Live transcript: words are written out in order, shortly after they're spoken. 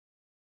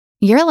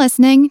You're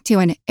listening to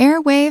an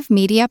Airwave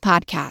Media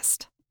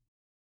Podcast.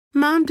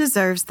 Mom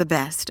deserves the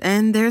best,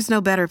 and there's no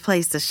better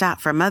place to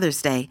shop for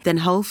Mother's Day than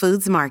Whole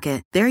Foods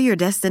Market. They're your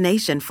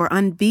destination for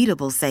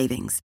unbeatable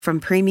savings, from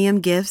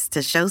premium gifts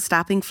to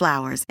show-stopping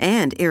flowers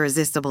and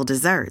irresistible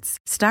desserts.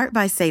 Start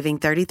by saving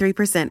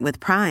 33% with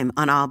Prime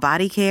on all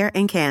body care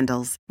and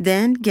candles.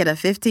 Then get a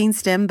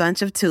 15-stem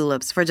bunch of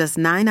tulips for just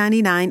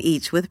 $9.99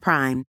 each with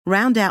Prime.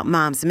 Round out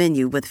Mom's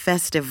menu with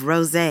festive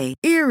rosé,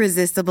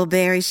 irresistible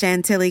berry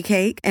chantilly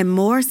cake, and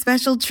more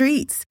special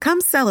treats.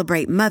 Come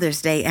celebrate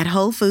Mother's Day at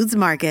Whole Foods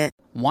Market.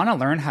 Want to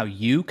learn how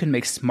you can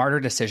make smarter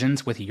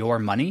decisions with your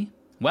money?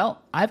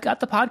 Well, I've got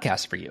the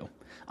podcast for you.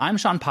 I'm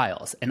Sean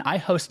Piles, and I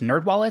host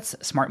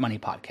NerdWallet's Smart Money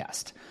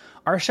Podcast.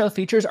 Our show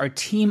features our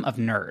team of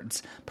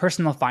nerds,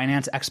 personal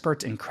finance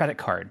experts in credit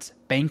cards,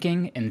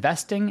 banking,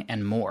 investing,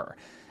 and more.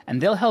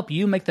 And they'll help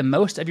you make the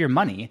most of your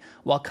money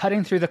while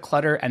cutting through the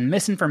clutter and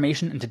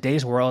misinformation in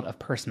today's world of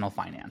personal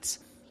finance.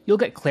 You'll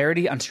get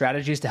clarity on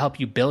strategies to help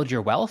you build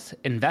your wealth,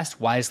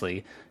 invest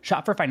wisely,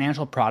 shop for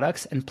financial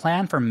products, and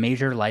plan for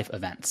major life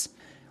events.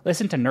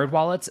 Listen to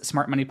NerdWallet's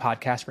Smart Money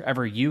Podcast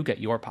wherever you get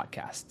your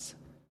podcasts.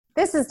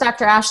 This is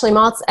Dr. Ashley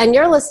Maltz, and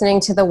you're listening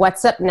to the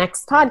What's Up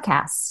Next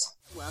podcast.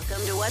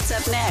 Welcome to What's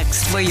Up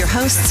Next, where your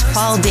hosts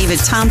Paul David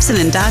Thompson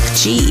and Doc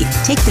G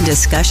take the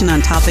discussion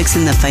on topics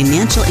in the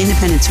financial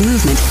independence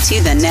movement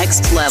to the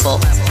next level.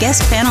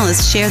 Guest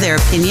panelists share their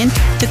opinion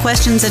to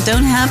questions that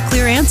don't have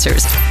clear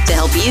answers to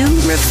help you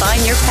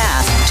refine your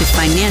path to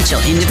financial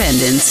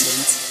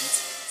independence.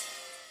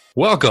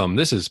 Welcome.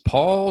 This is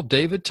Paul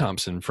David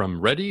Thompson from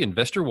Ready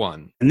Investor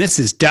One. And this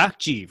is Doc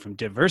G from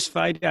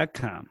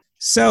Diversify.com.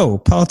 So,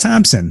 Paul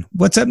Thompson,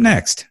 what's up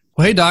next?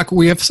 Well, hey, Doc,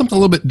 we have something a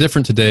little bit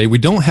different today. We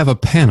don't have a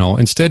panel.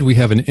 Instead, we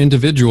have an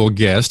individual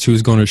guest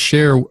who's going to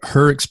share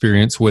her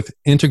experience with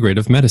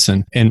integrative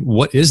medicine and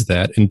what is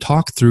that, and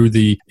talk through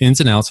the ins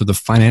and outs of the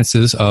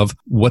finances of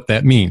what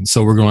that means.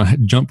 So we're going to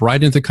jump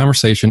right into the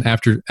conversation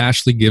after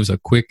Ashley gives a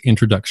quick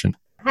introduction.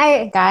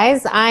 Hi,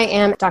 guys. I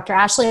am Dr.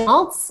 Ashley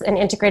Maltz, an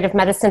integrative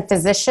medicine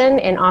physician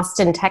in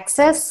Austin,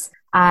 Texas.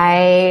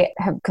 I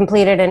have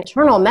completed an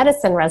internal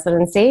medicine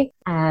residency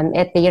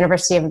at the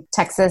University of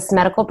Texas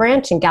Medical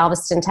Branch in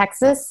Galveston,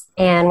 Texas,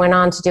 and went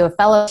on to do a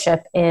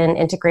fellowship in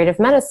integrative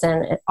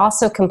medicine,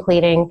 also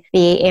completing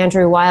the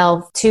Andrew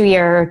Weil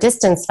 2-year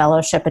distance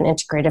fellowship in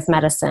integrative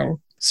medicine.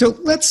 So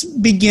let's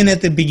begin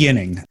at the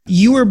beginning.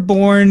 You were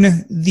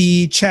born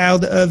the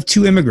child of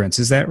 2 immigrants,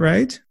 is that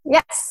right?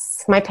 Yes.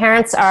 My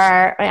parents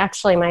are,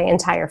 actually my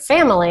entire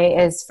family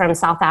is from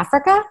South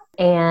Africa,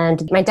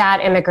 and my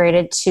dad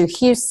immigrated to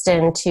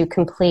Houston to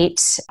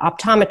complete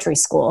optometry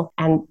school,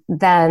 and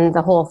then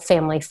the whole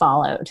family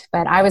followed.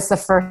 But I was the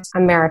first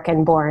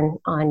American born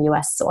on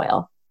U.S.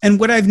 soil. And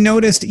what I've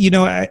noticed,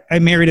 I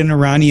married an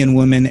Iranian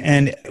woman,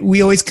 and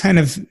we always kind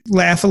of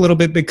laugh a little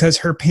bit because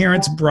her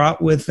parents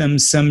brought with them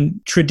some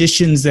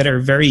traditions that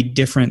are very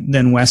different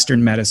than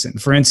Western medicine.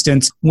 For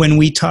instance, when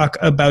we talk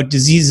about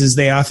diseases,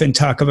 they often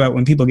talk about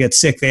when people get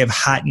sick, they have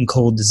hot and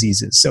cold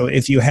diseases. So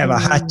if you have a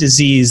hot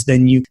disease,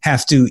 then you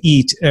have to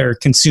eat or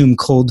consume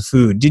cold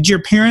food. Did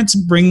your parents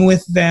bring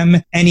with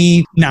them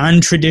any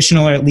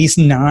non-traditional or at least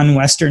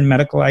non-Western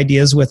medical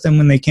ideas with them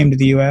when they came to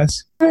the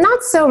U.S.?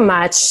 Not so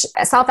much.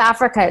 South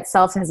Africa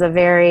itself has a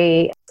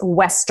very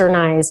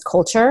westernized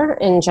culture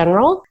in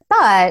general.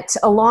 But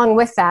along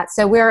with that,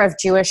 so we're of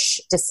Jewish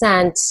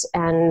descent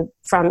and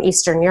from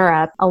Eastern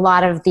Europe, a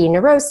lot of the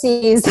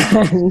neuroses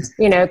and,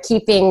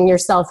 keeping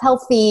yourself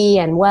healthy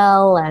and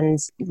well and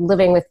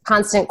living with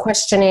constant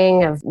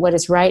questioning of what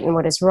is right and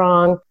what is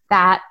wrong,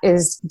 that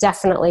is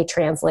definitely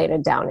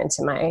translated down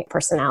into my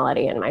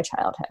personality and my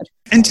childhood.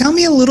 And tell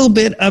me a little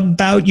bit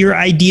about your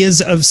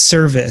ideas of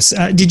service.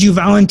 Did you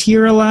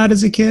volunteer a lot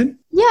as a kid?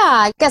 Yeah,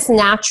 I guess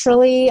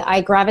naturally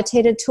I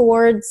gravitated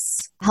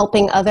towards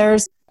helping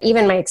others.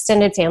 Even my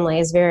extended family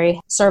is very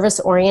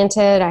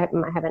service-oriented. I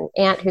have an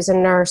aunt who's a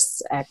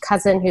nurse, a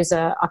cousin who's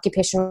an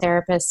occupational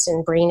therapist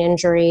in brain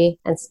injury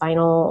and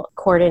spinal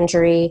cord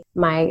injury.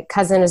 My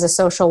cousin is a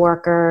social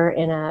worker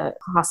in a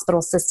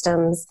hospital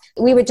systems.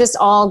 We would just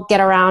all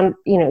get around,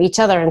 each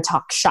other and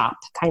talk shop,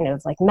 kind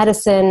of like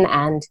medicine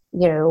and,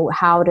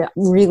 how to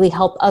really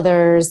help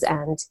others.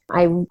 And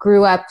I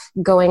grew up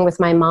going with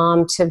my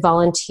mom to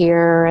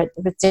volunteer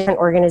with different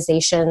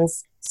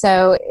organizations.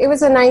 So it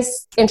was a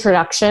nice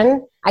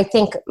introduction. I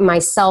think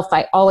myself,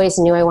 I always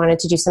knew I wanted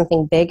to do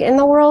something big in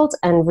the world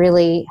and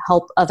really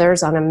help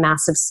others on a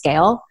massive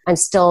scale. I'm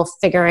still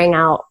figuring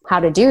out how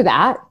to do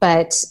that,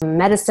 but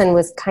medicine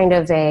was kind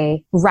of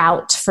a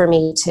route for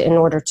me in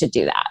order to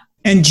do that.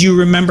 And do you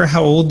remember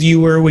how old you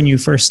were when you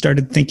first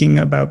started thinking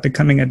about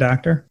becoming a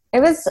doctor? It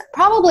was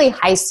probably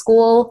high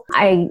school.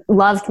 I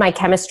loved my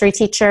chemistry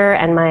teacher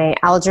and my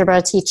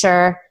algebra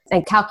teacher.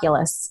 and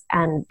calculus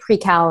and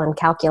pre-cal and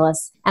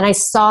calculus. And I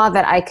saw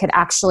that I could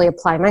actually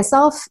apply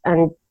myself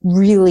and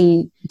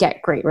really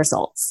get great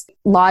results.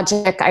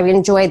 Logic, I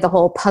enjoyed the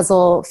whole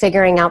puzzle,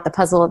 figuring out the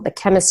puzzle of the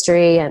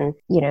chemistry and,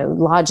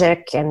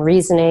 logic and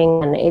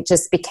reasoning. And it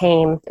just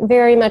became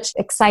very much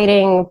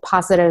exciting,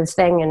 positive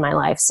thing in my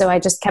life. So I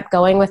just kept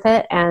going with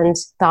it and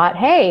thought,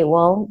 hey,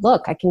 well,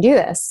 look, I can do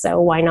this.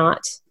 So why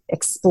not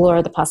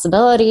explore the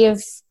possibility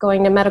of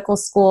going to medical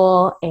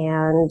school?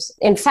 And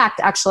in fact,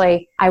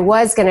 actually, I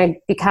was going to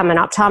become an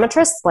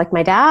optometrist like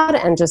my dad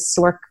and just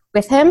work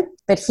with him.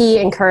 But he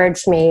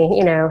encouraged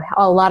me,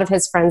 a lot of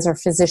his friends are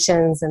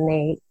physicians and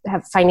they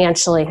have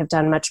financially have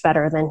done much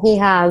better than he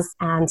has.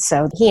 And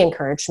so he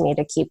encouraged me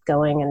to keep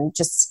going and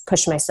just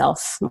push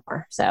myself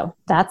more. So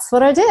that's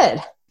what I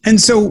did. And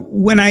so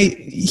when I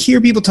hear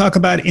people talk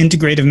about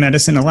integrative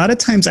medicine, a lot of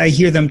times I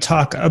hear them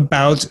talk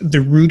about the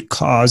root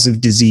cause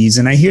of disease,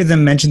 and I hear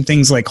them mention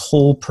things like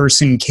whole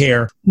person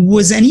care.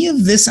 Was any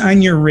of this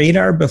on your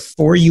radar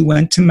before you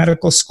went to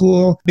medical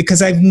school?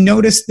 Because I've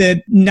noticed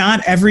that not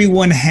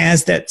everyone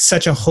has that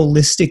such a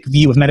holistic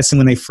view of medicine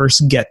when they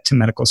first get to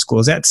medical school.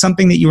 Is that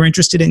something that you were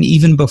interested in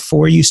even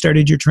before you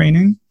started your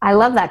training? I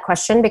love that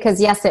question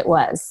because yes, it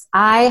was.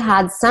 I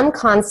had some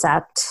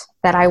concept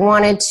that I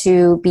wanted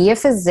to be a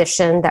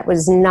physician that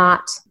was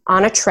not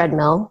on a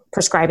treadmill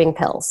prescribing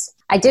pills.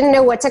 I didn't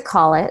know what to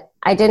call it.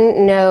 I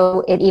didn't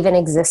know it even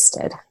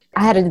existed.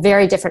 I had a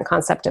very different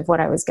concept of what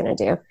I was going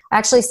to do. I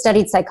actually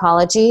studied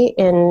psychology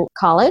in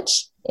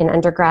college, in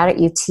undergrad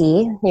at UT,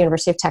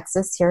 University of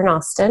Texas here in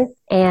Austin,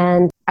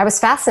 and I was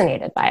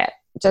fascinated by it.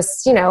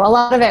 Just, a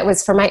lot of it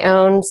was for my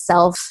own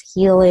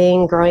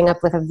self-healing, growing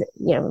up with a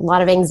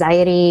lot of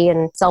anxiety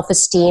and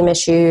self-esteem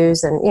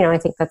issues. And, I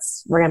think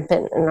that's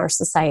rampant in our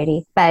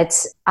society. But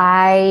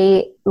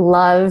I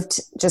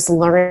loved just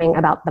learning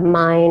about the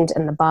mind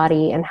and the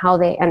body and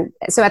and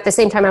so at the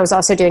same time, I was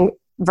also doing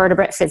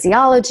vertebrate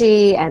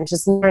physiology and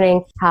just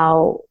learning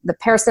how the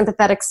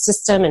parasympathetic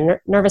system and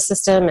nervous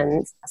system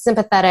and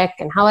sympathetic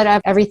and how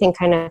everything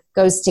kind of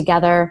goes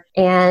together.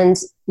 And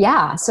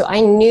so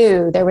I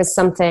knew there was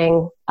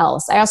something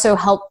else. I also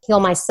helped heal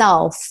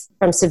myself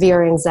from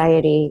severe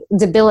anxiety,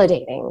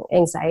 debilitating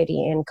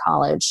anxiety in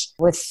college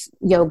with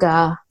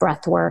yoga,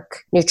 breath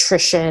work,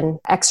 nutrition,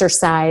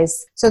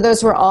 exercise. So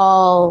those were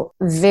all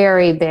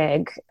very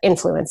big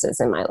influences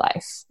in my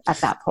life at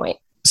that point.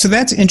 So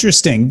that's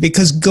interesting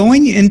because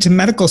going into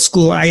medical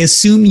school, I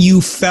assume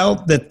you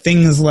felt that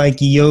things like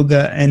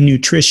yoga and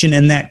nutrition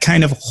and that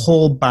kind of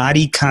whole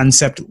body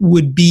concept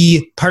would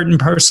be part and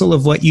parcel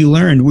of what you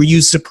learned. Were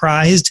you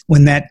surprised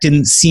when that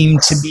didn't seem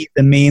to be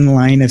the main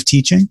line of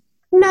teaching?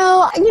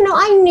 No,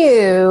 I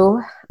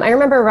knew. I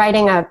remember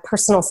writing a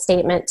personal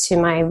statement to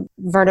my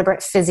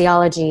vertebrate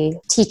physiology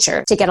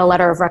teacher to get a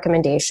letter of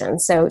recommendation.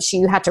 So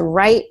you had to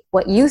write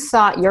what you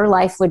thought your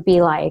life would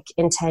be like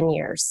in 10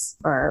 years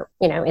or,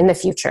 in the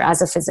future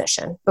as a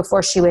physician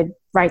before she would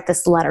write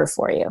this letter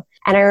for you.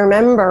 And I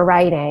remember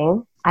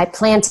writing, I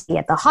planned to be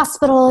at the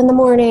hospital in the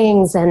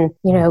mornings and,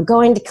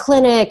 going to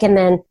clinic and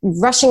then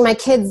rushing my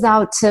kids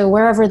out to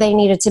wherever they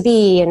needed to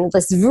be and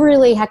this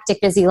really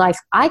hectic, busy life.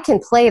 I can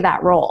play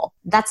that role.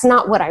 That's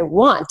not what I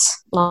want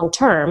long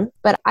term,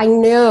 but I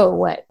know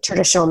what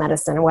traditional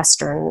medicine and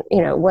Western,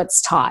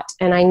 what's taught.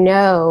 And I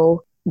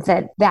know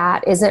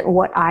that isn't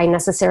what I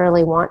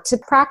necessarily want to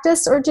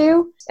practice or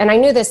do. And I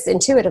knew this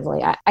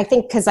intuitively. I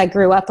think because I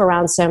grew up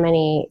around so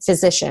many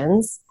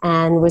physicians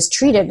and was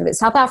treated.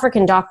 South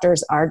African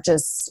doctors are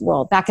just,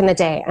 back in the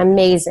day,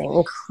 amazing,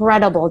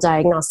 incredible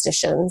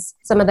diagnosticians.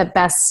 Some of the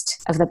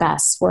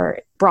best were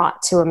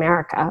brought to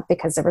America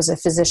because there was a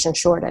physician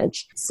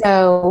shortage.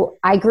 So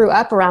I grew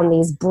up around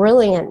these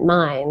brilliant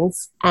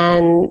minds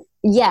and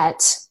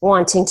yet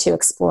wanting to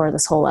explore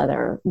this whole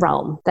other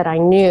realm that I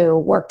knew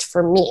worked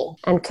for me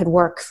and could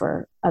work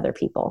for other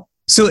people.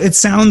 So it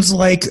sounds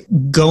like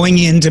going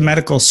into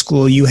medical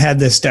school, you had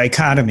this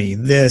dichotomy,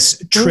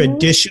 this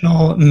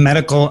traditional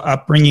medical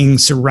upbringing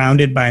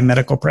surrounded by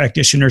medical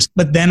practitioners.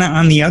 But then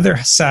on the other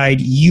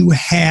side, you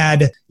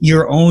had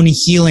your own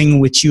healing,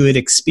 which you had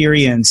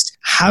experienced.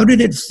 How did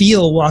it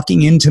feel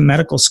walking into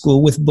medical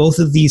school with both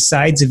of these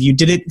sides of you?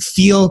 Did it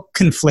feel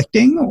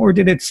conflicting or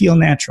did it feel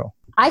natural?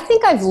 I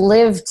think I've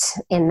lived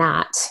in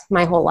that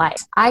my whole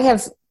life. I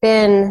have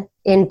been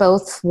in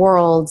both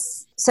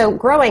worlds. So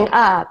growing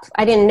up,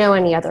 I didn't know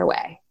any other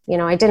way.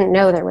 I didn't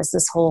know there was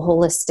this whole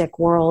holistic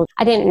world.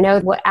 I didn't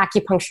know what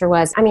acupuncture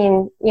was. I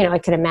mean, I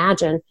could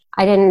imagine.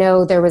 I didn't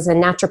know there was a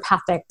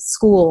naturopathic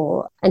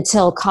school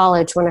until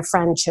college when a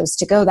friend chose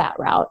to go that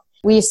route.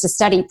 We used to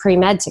study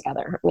pre-med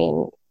together. I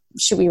mean,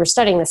 we were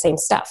studying the same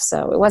stuff.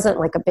 So it wasn't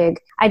like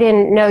I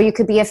didn't know you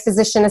could be a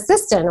physician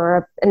assistant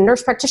or a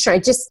nurse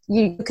practitioner.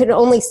 You could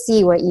only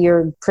see what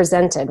you're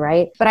presented,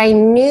 right? But I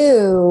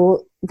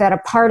knew that a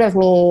part of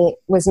me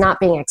was not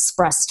being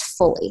expressed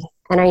fully.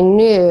 And I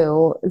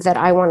knew that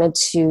I wanted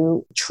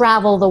to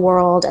travel the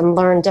world and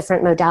learn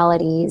different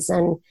modalities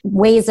and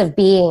ways of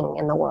being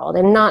in the world,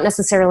 and not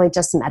necessarily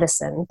just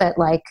medicine, but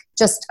like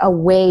just a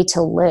way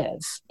to live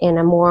in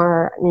a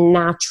more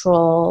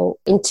natural,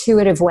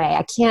 intuitive way.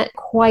 I can't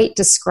quite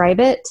describe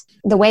it.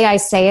 The way I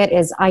say it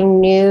is I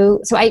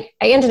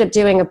ended up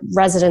doing a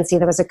residency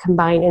that was a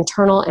combined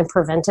internal and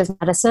preventive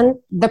medicine.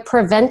 The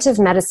preventive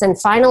medicine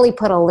finally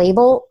put a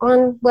label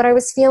on what I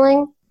was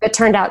feeling. It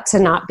turned out to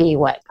not be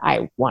what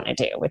I want to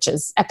do, which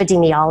is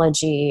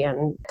epidemiology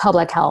and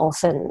public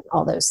health and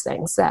all those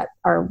things that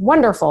are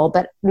wonderful,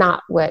 but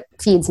not what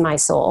feeds my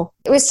soul.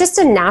 It was just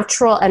a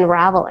natural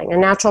unraveling, a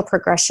natural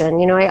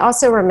progression. You know, I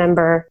also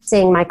remember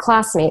seeing my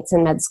classmates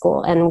in med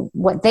school and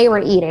what they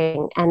were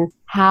eating and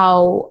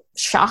how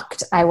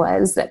shocked I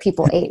was that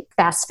people ate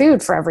fast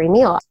food for every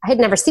meal. I had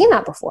never seen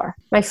that before.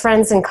 My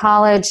friends in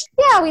college,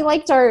 we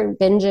liked our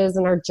binges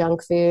and our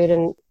junk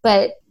food,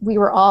 but we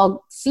were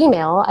all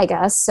female, I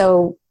guess.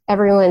 So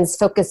everyone's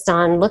focused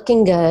on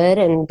looking good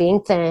and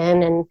being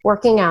thin and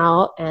working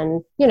out.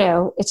 And, you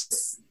know, it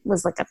just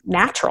was like a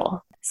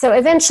natural. So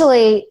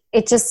eventually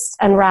it just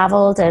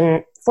unraveled,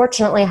 and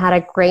fortunately had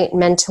a great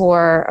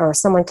mentor, or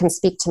someone can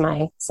speak to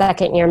my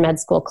second year med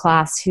school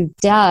class who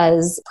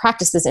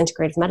practices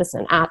integrative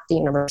medicine at the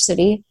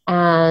university.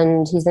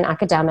 And he's an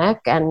academic,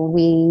 and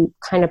we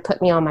kind of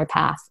put me on my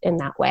path in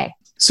that way.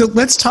 So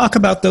let's talk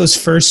about those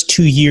first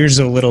 2 years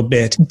a little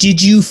bit.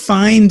 Did you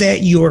find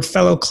that your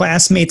fellow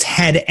classmates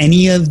had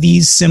any of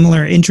these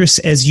similar interests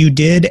as you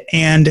did?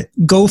 And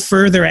go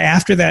further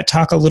after that,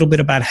 talk a little bit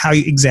about how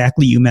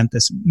exactly you met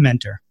this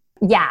mentor.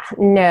 Yeah,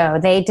 no,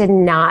 they did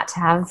not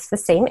have the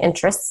same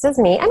interests as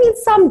me. I mean,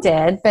 some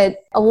did, but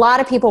a lot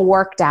of people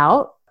worked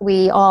out.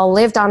 We all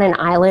lived on an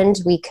island.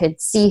 We could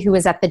see who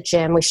was at the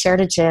gym. We shared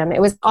a gym.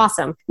 It was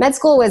awesome. Med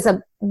school was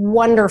a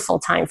wonderful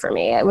time for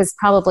me. It was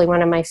probably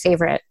one of my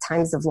favorite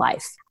times of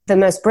life. The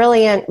most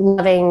brilliant,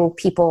 loving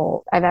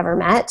people I've ever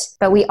met.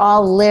 But we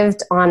all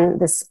lived on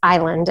this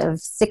island of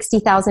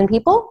 60,000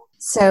 people.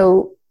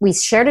 So we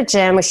shared a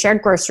gym, we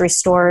shared grocery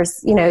stores.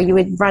 You know, you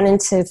would run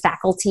into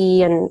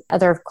faculty and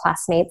other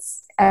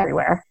classmates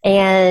everywhere.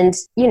 And,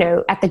 you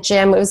know, at the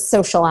gym, it was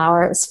social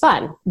hour. It was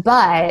fun.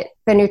 But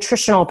the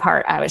nutritional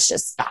part, I was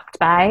just shocked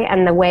by.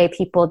 And the way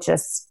people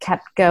just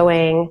kept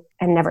going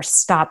and never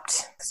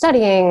stopped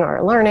studying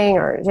or learning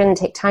or didn't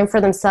take time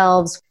for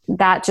themselves,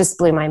 that just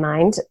blew my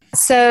mind.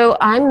 So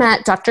I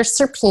met Dr.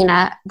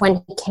 Serpina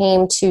when he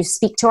came to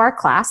speak to our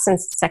class in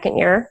second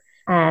year.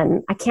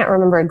 I can't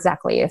remember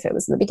exactly if it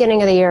was the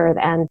beginning of the year or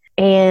the end.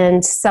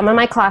 And some of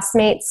my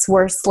classmates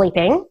were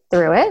sleeping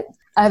through it.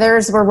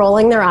 Others were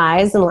rolling their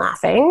eyes and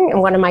laughing.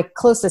 And one of my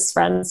closest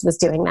friends was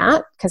doing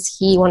that because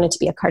he wanted to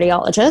be a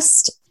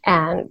cardiologist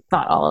and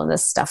thought all of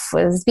this stuff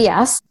was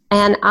BS.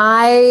 And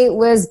I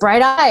was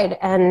bright-eyed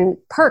and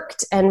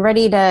perked and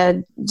ready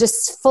to,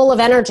 just full of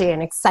energy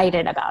and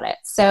excited about it.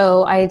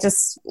 So I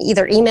just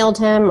either emailed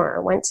him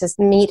or went to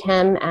meet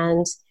him,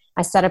 and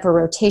I set up a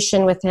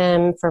rotation with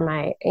him for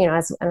my,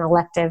 as an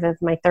elective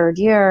of my third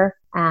year,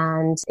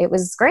 and it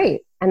was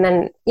great. And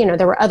then,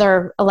 there were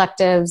other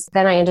electives.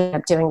 Then I ended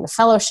up doing the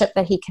fellowship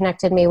that he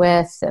connected me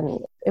with, and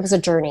it was a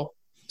journey.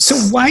 So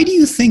why do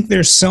you think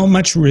there's so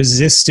much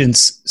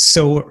resistance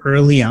so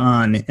early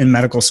on in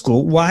medical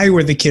school? Why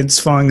were the kids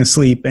falling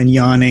asleep and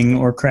yawning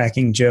or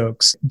cracking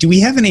jokes? Do we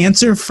have an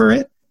answer for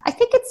it? I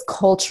think it's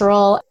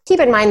cultural. Keep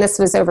in mind, this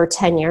was over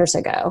 10 years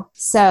ago.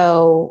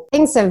 So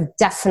things have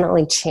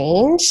definitely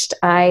changed.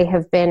 I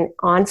have been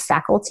on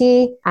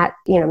faculty at,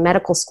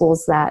 medical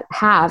schools that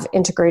have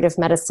integrative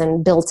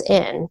medicine built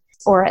in,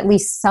 or at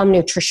least some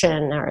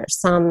nutrition or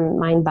some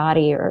mind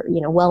body or,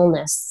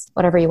 wellness,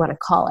 whatever you want to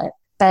call it.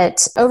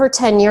 But over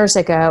 10 years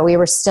ago, we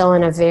were still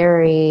in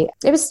it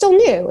was still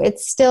new.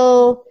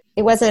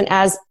 It wasn't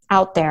as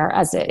out there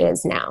as it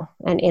is now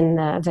and in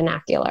the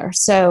vernacular.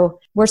 So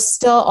we're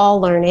still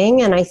all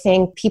learning. And I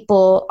think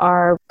people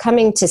are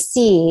coming to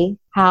see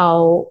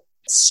how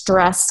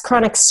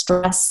chronic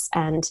stress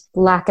and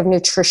lack of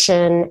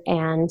nutrition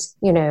and,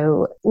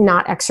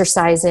 not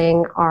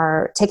exercising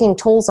are taking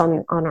tolls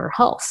on our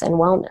health and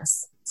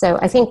wellness. So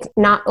I think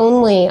not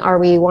only are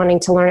we wanting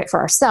to learn it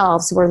for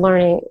ourselves, we're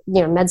learning,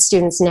 med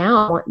students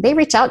now, they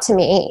reach out to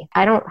me.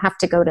 I don't have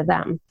to go to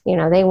them.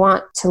 They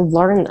want to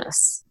learn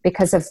this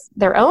because of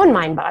their own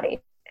mind, body,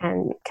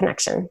 and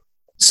connection.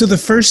 So the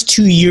first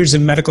 2 years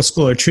of medical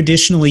school are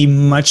traditionally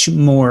much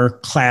more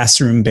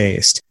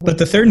classroom-based. But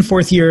the third and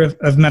fourth year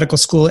of medical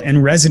school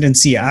and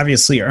residency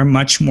obviously are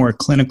much more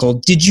clinical.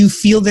 Did you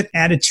feel that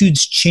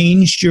attitudes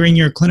changed during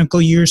your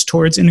clinical years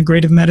towards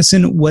integrative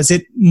medicine? Was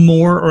it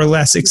more or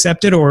less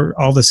accepted or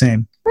all the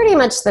same? Pretty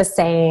much the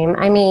same.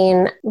 I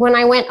mean, when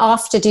I went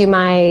off to do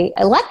my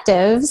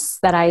electives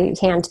that I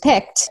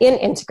handpicked in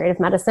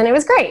integrative medicine, it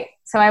was great.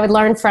 So I would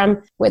learn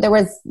from there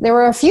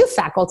were a few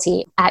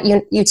faculty at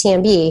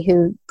UTMB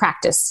who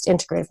practiced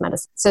integrative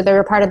medicine. So they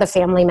were part of the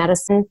family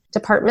medicine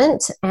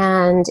department,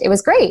 and it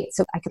was great.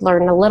 So I could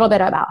learn a little bit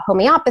about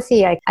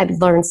homeopathy.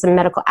 I'd learned some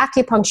medical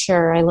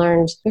acupuncture. I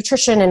learned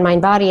nutrition and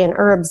mind, body, and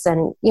herbs,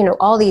 and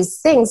all these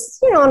things,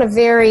 on a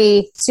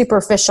very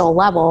superficial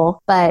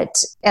level.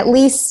 But at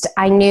least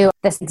I knew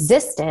this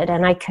existed,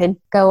 and I could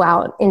go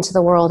out into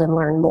the world and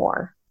learn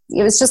more.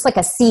 It was just like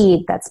a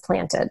seed that's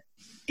planted.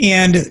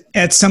 And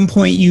at some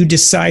point, you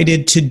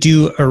decided to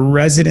do a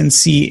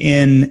residency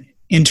in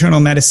internal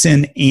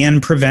medicine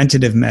and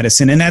preventative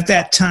medicine. And at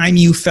that time,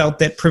 you felt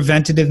that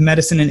preventative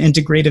medicine and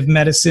integrative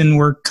medicine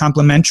were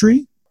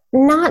complementary?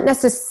 Not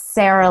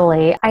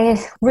necessarily.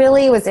 I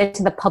really was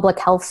into the public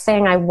health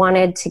thing. I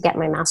wanted to get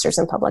my master's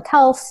in public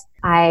health.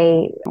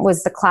 I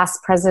was the class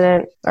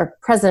president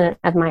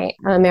of my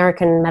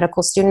American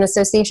Medical Student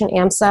Association,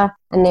 AMSA,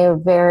 and they were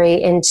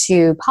very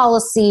into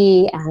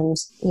policy and,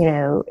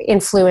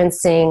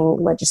 influencing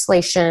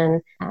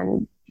legislation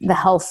and the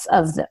health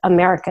of the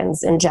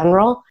Americans in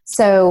general.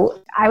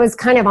 So I was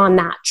kind of on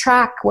that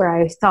track where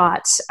I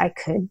thought I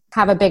could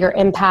have a bigger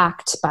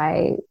impact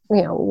by,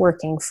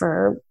 working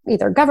for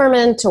either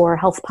government or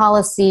health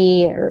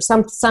policy or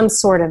some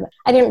sort of,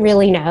 I didn't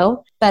really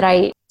know, but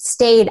I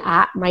stayed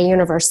at my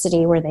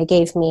university where they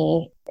gave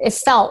me, it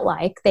felt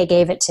like they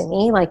gave it to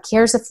me, like,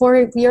 here's a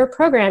 4-year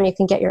program. You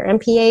can get your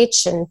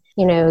MPH and,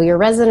 your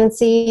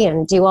residency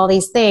and do all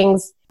these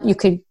things. You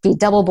could be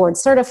double board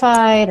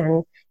certified,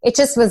 and it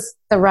just was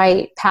the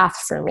right path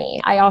for me.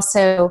 I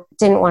also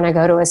didn't want to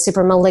go to a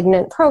super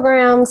malignant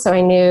program. So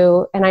I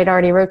knew, and I'd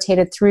already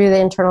rotated through the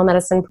internal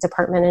medicine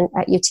department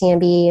at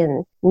UTMB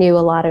and knew a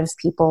lot of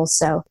people.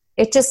 So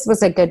it just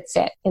was a good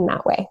fit in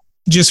that way.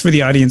 Just for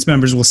the audience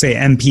members, we'll say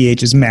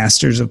MPH is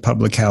Masters of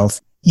Public Health.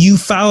 You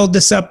followed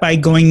this up by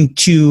going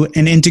to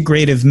an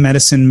integrative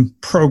medicine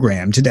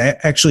program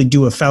to actually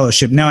do a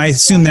fellowship. Now, I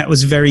assume that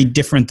was very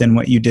different than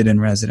what you did in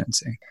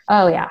residency.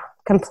 Oh, yeah.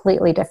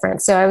 Completely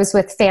different. So I was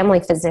with family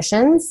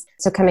physicians.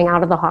 So coming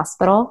out of the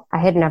hospital, I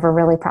had never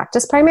really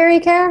practiced primary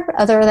care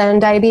other than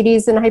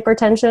diabetes and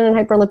hypertension and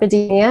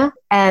hyperlipidemia.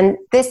 And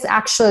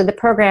the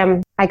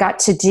program, I got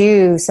to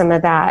do some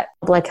of that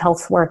public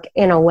health work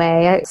in a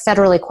way, a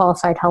federally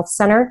qualified health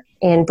center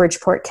in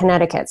Bridgeport,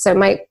 Connecticut. So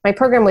my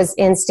program was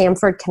in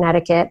Stamford,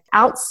 Connecticut,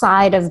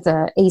 outside of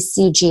the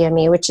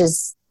ACGME, which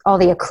is all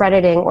the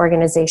accrediting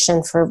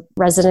organization for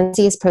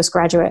residencies,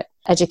 postgraduate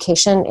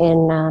education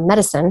in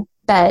medicine.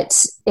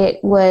 But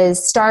it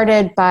was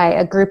started by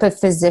a group of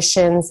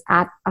physicians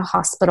at a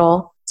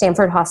hospital,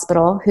 Stamford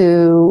Hospital,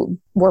 who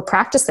were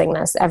practicing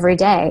this every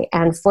day.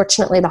 And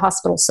fortunately, the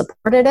hospital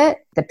supported it.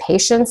 The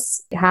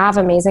patients have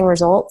amazing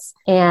results,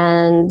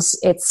 and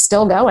it's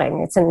still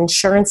going. It's an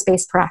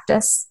insurance-based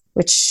practice,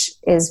 which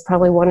is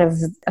probably one of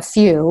a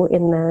few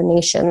in the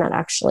nation that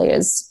actually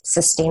is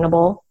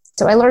sustainable.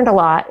 So I learned a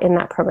lot in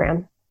that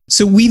program.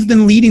 So we've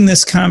been leading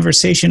this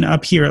conversation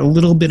up here a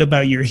little bit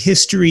about your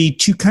history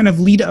to kind of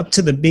lead up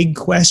to the big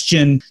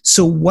question.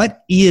 So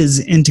what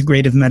is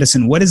integrative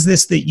medicine? What is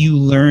this that you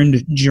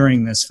learned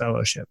during this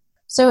fellowship?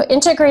 So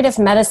integrative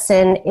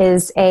medicine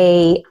is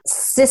a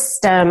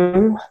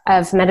system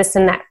of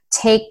medicine that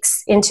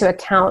takes into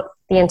account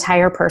the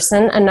entire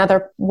person.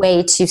 Another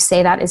way to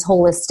say that is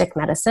holistic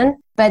medicine,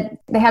 but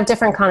they have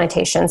different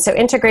connotations. So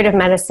integrative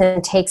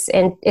medicine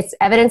it's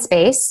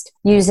evidence-based,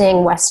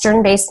 using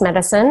Western-based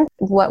medicine,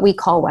 what we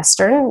call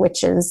Western,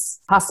 which is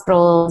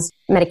hospitals,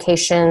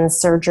 medications,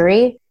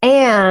 surgery,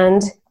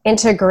 and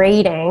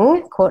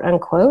integrating, quote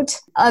unquote,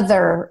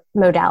 other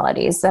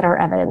modalities that are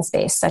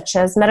evidence-based, such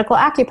as medical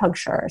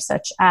acupuncture,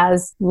 such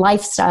as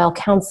lifestyle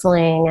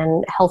counseling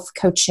and health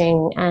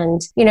coaching.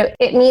 And,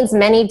 it means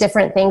many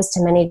different things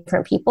to many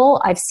different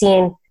people. I've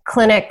seen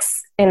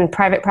clinics in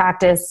private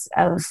practice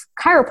of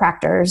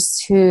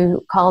chiropractors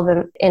who call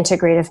them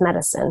integrative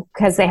medicine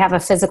because they have a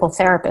physical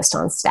therapist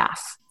on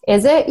staff.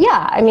 Is it?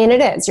 Yeah, I mean,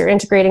 it is. You're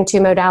integrating two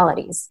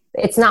modalities.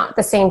 It's not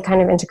the same kind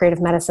of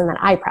integrative medicine that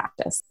I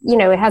practice.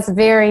 It has a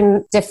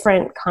very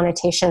different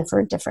connotation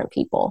for different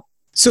people.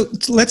 So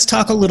let's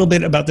talk a little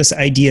bit about this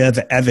idea of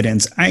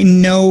evidence. I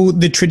know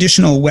the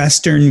traditional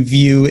Western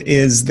view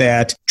is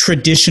that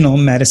traditional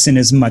medicine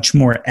is much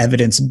more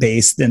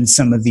evidence-based than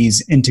some of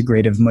these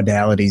integrative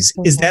modalities.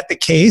 Mm-hmm. Is that the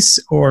case,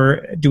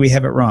 or do we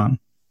have it wrong?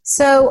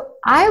 So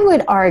I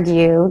would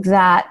argue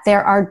that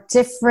there are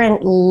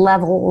different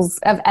levels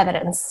of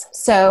evidence.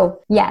 So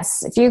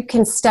yes, if you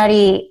can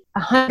study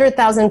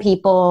 100,000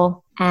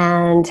 people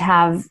and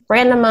have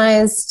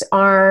randomized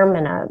arm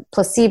and a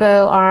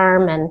placebo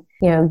arm, and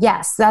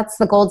yes, that's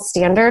the gold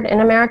standard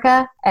in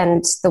America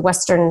and the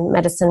Western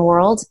medicine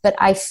world. But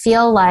I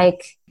feel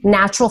like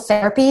natural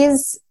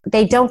therapies,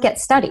 they don't get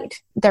studied.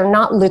 They're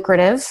not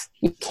lucrative.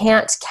 You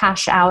can't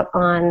cash out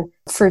on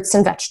fruits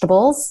and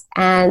vegetables.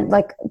 And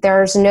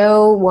there's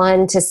no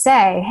one to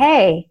say,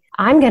 hey,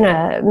 I'm going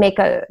to make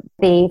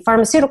the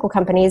pharmaceutical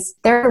companies,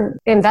 they're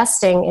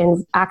investing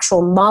in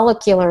actual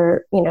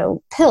molecular,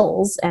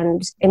 pills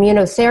and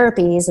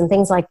immunotherapies and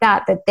things like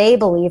that they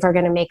believe are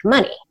going to make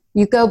money.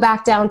 You go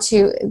back down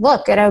to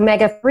look at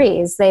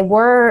omega-3s. They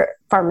were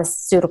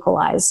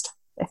pharmaceuticalized,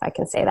 if I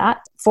can say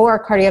that,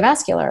 for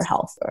cardiovascular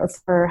health or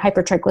for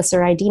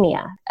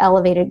hypertriglyceridemia,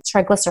 elevated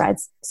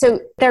triglycerides. So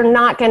they're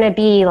not going to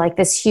be like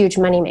this huge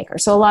moneymaker.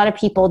 So a lot of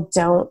people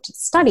don't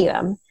study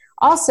them.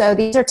 Also,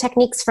 these are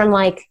techniques from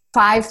like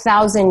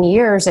 5,000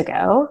 years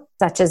ago,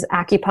 such as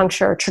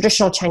acupuncture,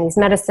 traditional Chinese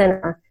medicine,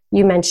 or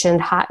you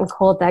mentioned hot and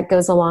cold. That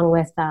goes along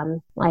with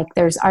like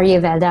there's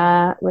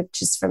Ayurveda,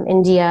 which is from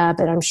India,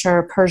 but I'm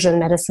sure Persian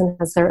medicine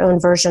has their own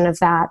version of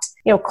that.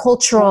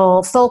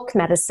 Cultural folk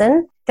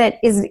medicine that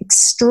is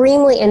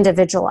extremely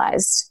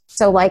individualized.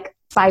 So like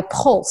by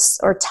pulse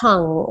or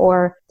tongue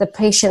or the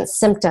patient's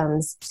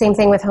symptoms. Same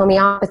thing with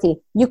homeopathy.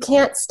 You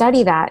can't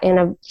study that in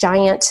a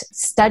giant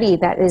study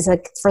that is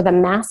like for the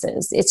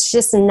masses. It's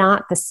just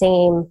not the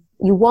same.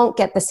 You won't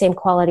get the same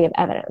quality of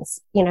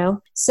evidence,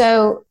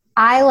 So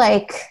I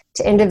like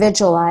to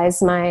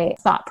individualize my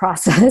thought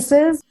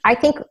processes. I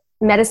think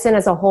medicine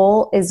as a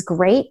whole is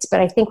great, but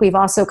I think we've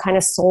also kind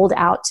of sold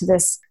out to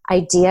this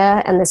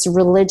idea and this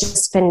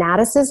religious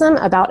fanaticism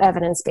about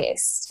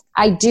evidence-based.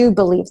 I do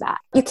believe that.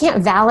 You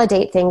can't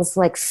validate things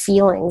like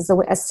feelings,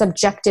 a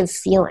subjective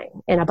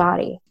feeling in a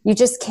body. You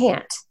just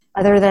can't,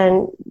 other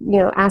than,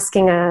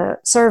 asking a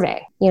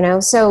survey,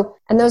 So,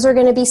 and those are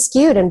going to be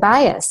skewed and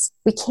biased.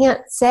 We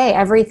can't say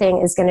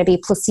everything is going to be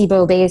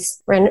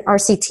placebo-based,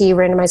 RCT,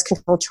 randomized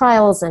controlled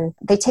trials, and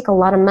they take a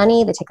lot of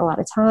money, they take a lot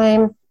of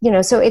time,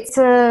 so it's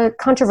a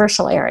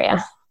controversial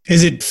area.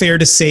 Is it fair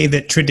to say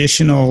that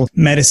traditional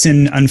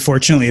medicine,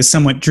 unfortunately, is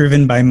somewhat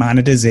driven by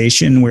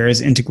monetization,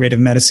 whereas integrative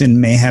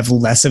medicine may have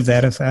less of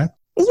that effect?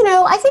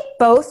 I think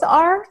both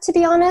are, to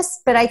be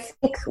honest, but I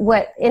think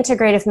what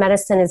integrative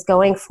medicine is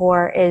going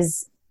for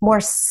is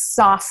more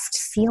soft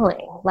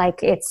feeling.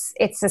 Like it's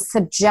a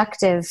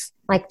subjective,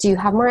 like, do you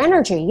have more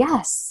energy?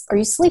 Yes. Are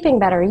you sleeping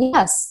better?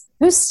 Yes.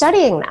 Who's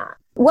studying that?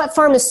 What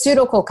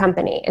pharmaceutical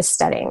company is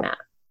studying that?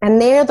 And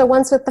they're the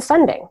ones with the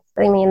funding.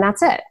 I mean,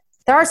 that's it.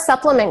 There are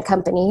supplement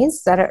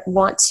companies that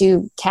want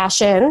to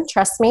cash in,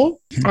 trust me.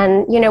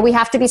 And, we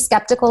have to be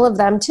skeptical of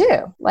them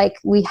too. Like,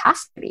 we have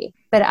to be.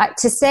 But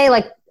to say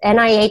like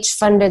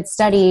NIH-funded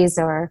studies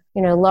or,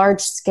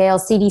 large-scale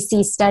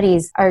CDC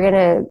studies are going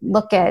to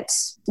look at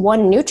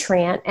one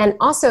nutrient, and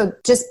also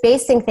just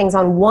basing things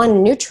on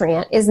one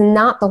nutrient is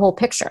not the whole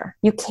picture.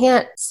 You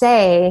can't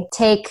say,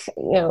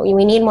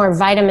 we need more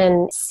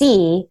vitamin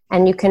C,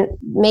 and you can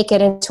make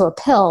it into a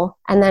pill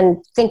and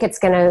then think it's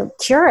going to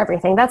cure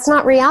everything. That's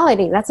not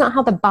reality. That's not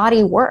how the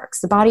body works.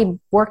 The body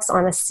works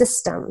on a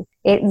system.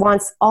 It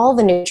wants all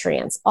the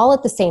nutrients all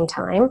at the same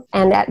time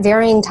and at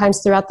varying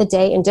times throughout the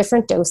day in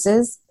different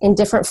doses, in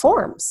different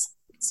forms.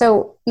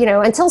 So,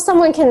 until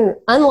someone can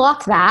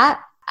unlock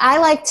that, I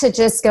like to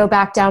just go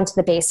back down to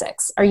the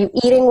basics. Are you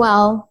eating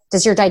well?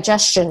 Does your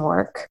digestion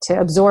work to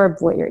absorb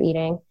what you're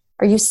eating?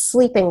 Are you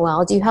sleeping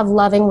well? Do you have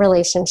loving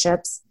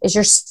relationships? Is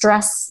your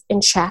stress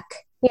in check?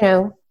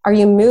 Are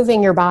you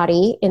moving your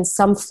body in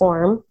some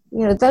form?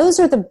 Those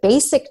are the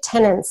basic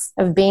tenets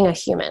of being a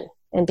human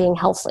and being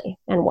healthy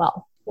and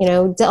well.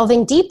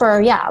 Delving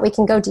deeper, we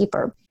can go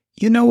deeper.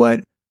 You know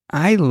what?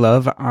 I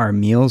love our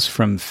meals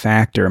from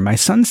Factor. My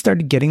son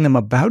started getting them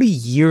about a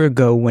year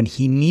ago when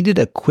he needed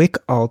a quick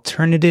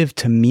alternative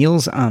to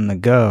meals on the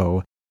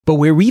go. But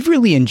where we've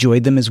really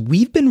enjoyed them is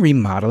we've been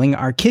remodeling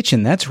our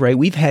kitchen. That's right.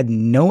 We've had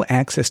no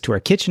access to our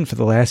kitchen for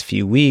the last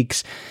few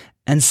weeks.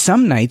 And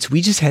some nights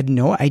we just had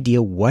no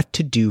idea what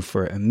to do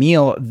for a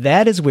meal.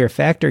 That is where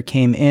Factor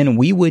came in.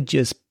 We would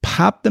just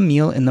pop the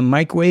meal in the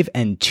microwave,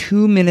 and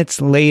 2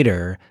 minutes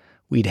later,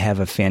 we'd have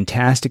a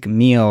fantastic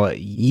meal.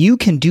 You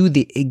can do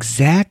the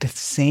exact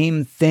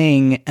same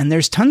thing, and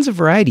there's tons of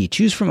variety.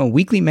 Choose from a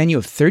weekly menu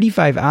of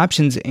 35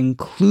 options,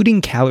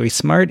 including Calorie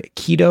Smart,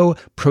 Keto,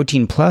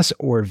 Protein Plus,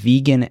 or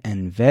Vegan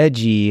and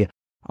Veggie.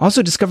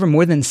 Also discover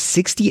more than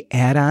 60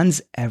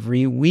 add-ons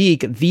every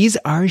week. These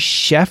are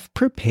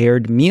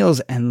chef-prepared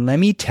meals, and let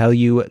me tell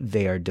you,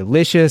 they are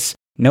delicious.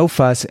 No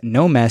fuss,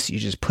 no mess. You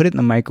just put it in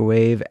the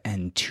microwave,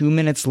 and 2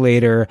 minutes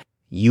later,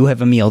 you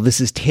have a meal. This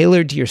is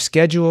tailored to your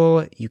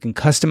schedule. You can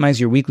customize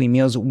your weekly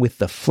meals with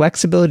the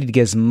flexibility to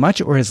get as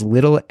much or as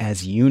little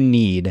as you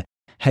need.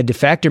 Head to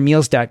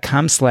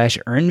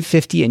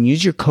factormeals.com/earn50 and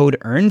use your code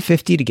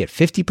earn50 to get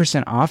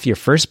 50% off your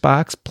first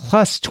box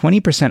plus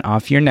 20%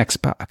 off your next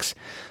box.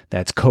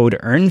 That's code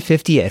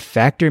earn50 at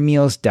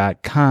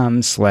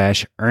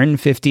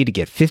factormeals.com/earn50 to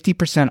get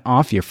 50%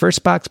 off your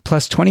first box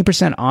plus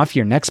 20% off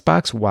your next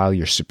box while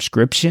your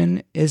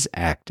subscription is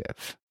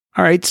active.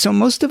 All right, so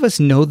most of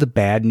us know the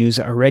bad news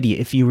already.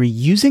 If you were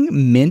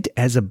using Mint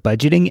as a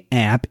budgeting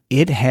app,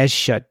 it has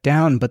shut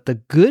down. But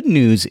the good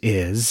news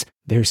is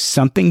there's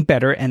something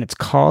better, and it's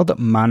called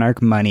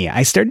Monarch Money.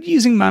 I started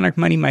using Monarch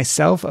Money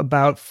myself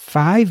about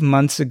 5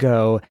 months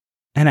ago,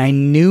 and I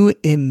knew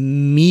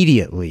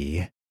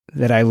immediately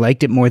that I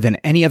liked it more than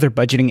any other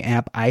budgeting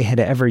app I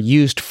had ever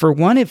used. For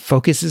one, it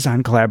focuses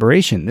on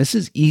collaboration. This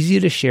is easy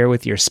to share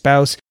with your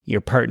spouse, your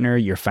partner,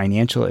 your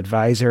financial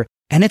advisor.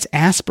 And it's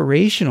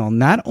aspirational.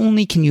 Not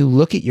only can you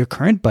look at your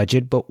current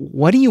budget, but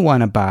what do you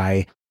want to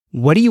buy?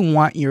 What do you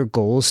want your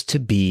goals to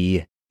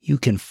be? You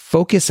can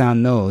focus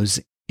on those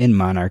in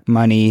Monarch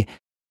Money.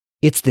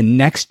 It's the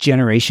next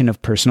generation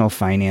of personal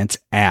finance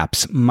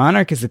apps.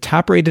 Monarch is the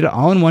top-rated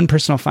all-in-one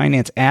personal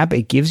finance app.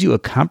 It gives you a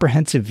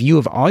comprehensive view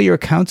of all your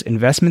accounts,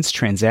 investments,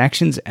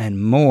 transactions,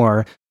 and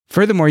more.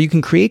 Furthermore, you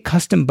can create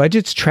custom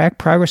budgets, track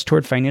progress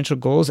toward financial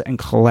goals, and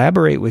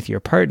collaborate with your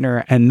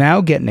partner. And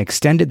now get an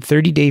extended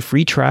 30-day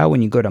free trial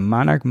when you go to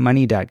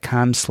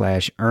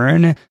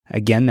monarchmoney.com/earn.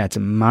 Again, that's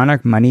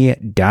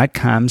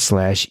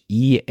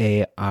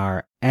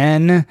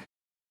monarchmoney.com/EARN.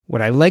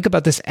 What I like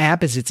about this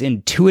app is it's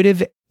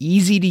intuitive,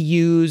 easy to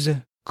use,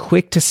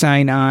 quick to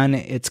sign on.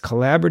 It's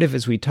collaborative,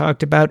 as we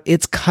talked about.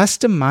 It's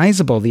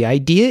customizable. The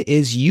idea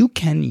is you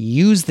can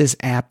use this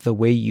app the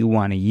way you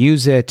want to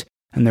use it.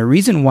 And the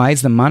reason why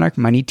is the Monarch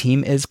Money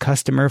team is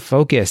customer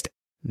focused.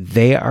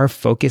 They are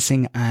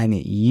focusing on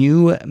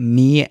you,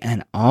 me,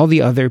 and all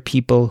the other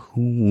people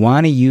who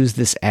want to use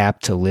this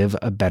app to live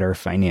a better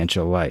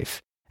financial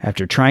life.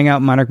 After trying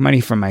out Monarch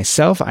Money for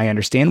myself, I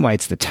understand why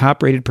it's the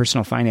top-rated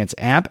personal finance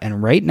app,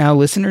 and right now,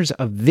 listeners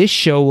of this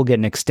show will get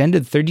an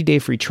extended 30-day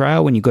free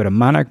trial when you go to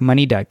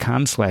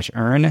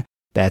monarchmoney.com/earn.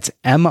 That's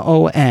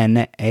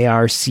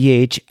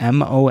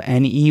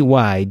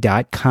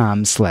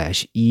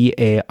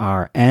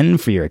monarchmoney.com/EARN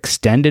for your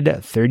extended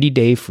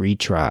 30-day free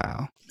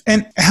trial.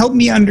 And help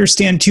me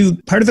understand too,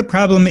 part of the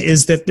problem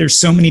is that there's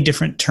so many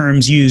different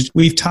terms used.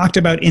 We've talked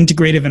about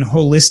integrative and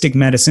holistic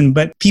medicine,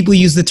 but people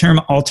use the term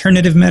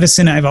alternative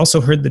medicine. I've also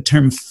heard the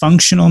term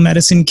functional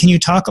medicine. Can you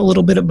talk a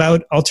little bit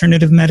about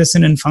alternative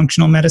medicine and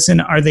functional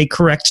medicine? Are they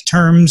correct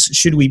terms?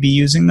 Should we be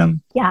using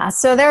them? Yeah,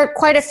 so there are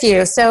quite a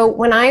few. So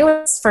when I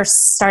was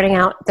first starting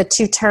out, the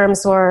two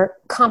terms were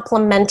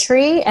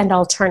complementary and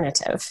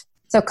alternative.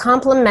 So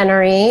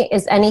complementary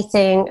is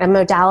anything, a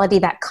modality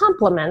that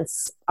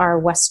complements our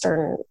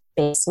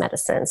Western-based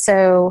medicine.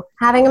 So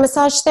having a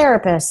massage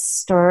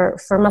therapist or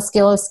for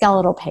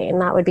musculoskeletal pain,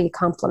 that would be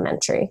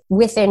complementary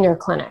within your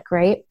clinic,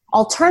 right?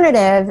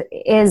 Alternative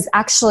is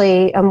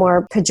actually a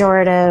more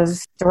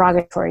pejorative,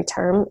 derogatory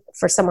term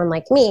for someone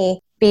like me,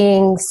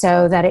 being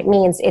so that it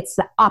means it's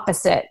the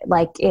opposite,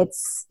 like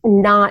it's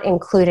not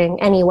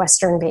including any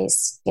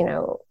Western-based,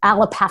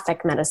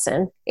 allopathic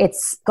medicine.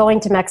 It's going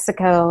to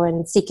Mexico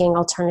and seeking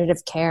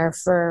alternative care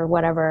for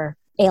whatever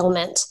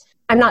ailment.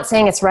 I'm not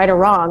saying it's right or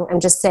wrong. I'm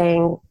just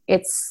saying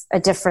it's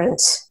a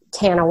different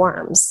can of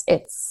worms.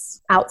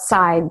 It's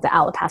outside the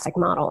allopathic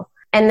model.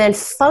 And then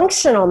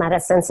functional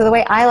medicine, so the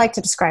way I like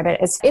to describe it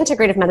is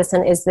integrative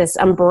medicine is this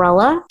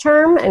umbrella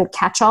term and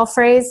catch-all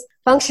phrase.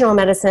 Functional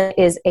medicine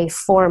is a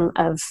form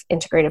of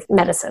integrative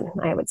medicine,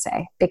 I would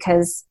say,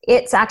 because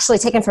it's actually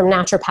taken from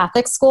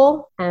naturopathic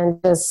school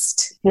and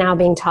just now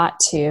being taught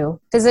to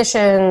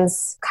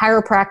physicians,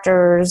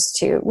 chiropractors,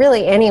 to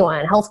really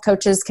anyone. Health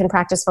coaches can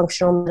practice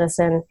functional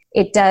medicine.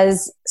 It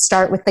does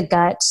start with the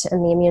gut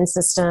and the immune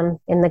system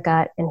in the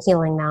gut and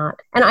healing that.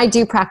 And I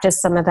do practice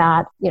some of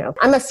that.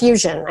 I'm a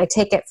fusion. I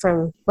take it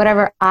from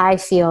whatever I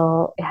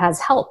feel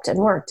has helped and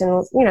worked.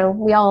 And,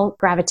 we all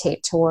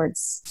gravitate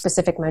towards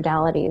specific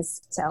modalities.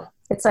 So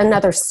it's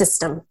another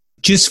system.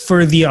 Just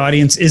for the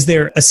audience, is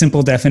there a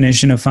simple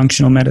definition of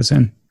functional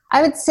medicine?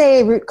 I would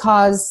say root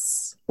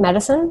cause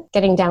medicine,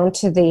 getting down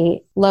to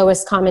the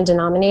lowest common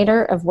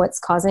denominator of what's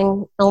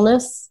causing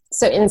illness.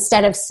 So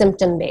instead of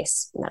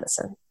symptom-based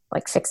medicine,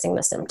 like fixing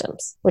the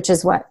symptoms, which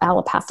is what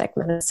allopathic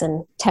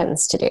medicine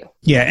tends to do.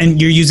 Yeah, and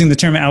you're using the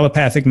term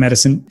allopathic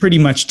medicine pretty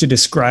much to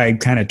describe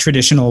kind of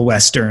traditional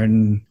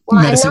Western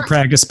medicine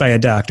practiced by a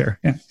doctor.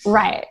 Yeah.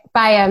 Right,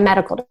 by a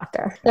medical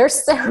doctor. There's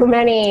so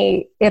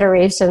many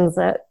iterations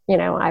that,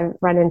 I've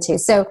run into.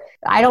 So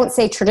I don't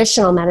say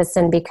traditional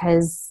medicine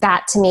because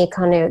that to me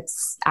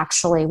connotes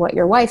actually what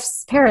your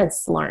wife's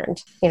parents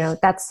learned.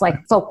 That's like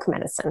folk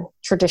medicine,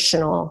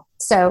 traditional.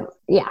 So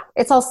yeah,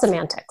 it's all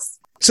semantics.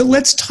 So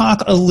let's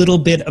talk a little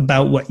bit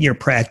about what your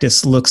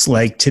practice looks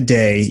like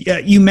today.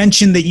 You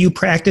mentioned that you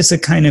practice a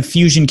kind of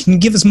fusion. Can you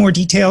give us more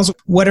details?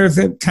 What are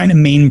the kind of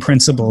main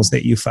principles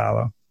that you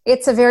follow?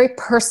 It's a very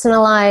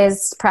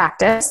personalized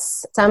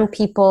practice. Some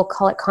people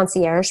call it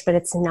concierge, but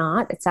it's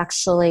not. It's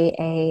actually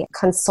a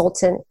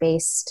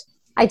consultant-based.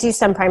 I do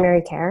some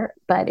primary care,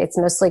 but it's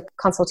mostly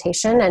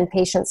consultation, and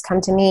patients come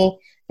to me.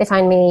 They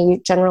find me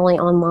generally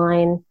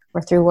online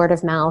or through word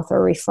of mouth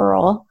or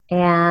referral.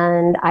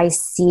 And I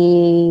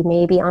see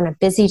maybe on a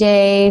busy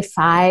day,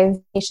 5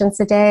 patients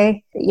a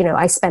day.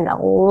 I spend a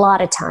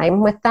lot of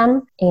time with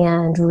them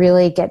and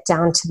really get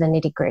down to the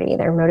nitty-gritty,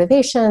 their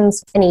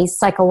motivations, any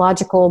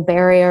psychological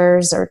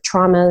barriers or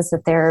traumas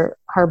that they're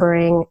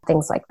harboring,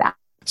 things like that.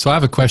 So I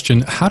have a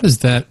question. How does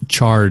that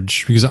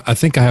charge? Because I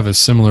think I have a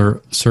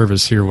similar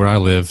service here where I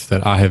live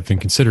that I have been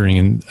considering.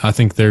 And I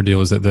think their deal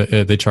is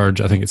that they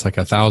charge, I think it's like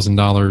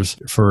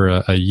 $1,000 for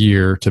a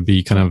year to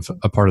be kind of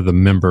a part of the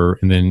member.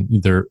 And then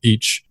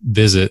each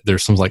visit,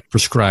 there's some like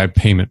prescribed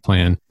payment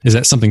plan. Is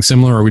that something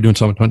similar or are we doing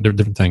some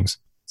different things?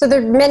 So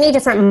there are many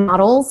different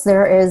models.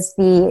 There is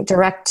the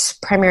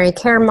direct primary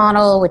care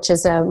model, which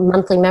is a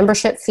monthly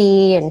membership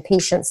fee and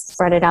patients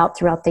spread it out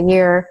throughout the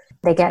year.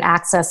 They get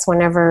access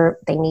whenever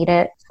they need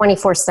it,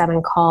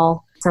 24/7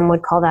 call. Some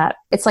would call that,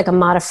 it's like a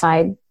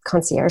modified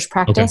concierge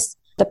practice.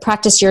 Okay. The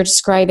practice you're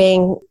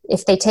describing,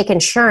 if they take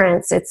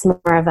insurance, it's more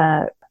of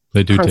a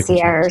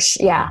concierge.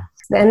 Yeah.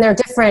 And there are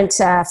different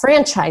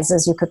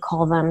franchises, you could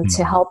call them,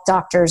 to help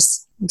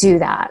doctors do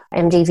that.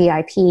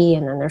 MDVIP,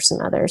 and then there's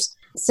some others.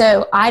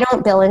 So I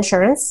don't bill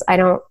insurance. I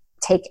don't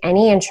take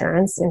any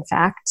insurance. In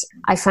fact,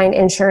 I find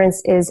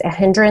insurance is a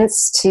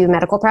hindrance to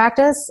medical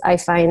practice. I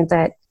find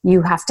that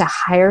you have to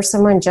hire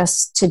someone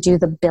just to do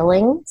the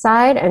billing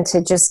side and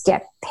to just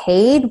get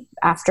paid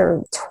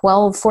after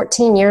 12,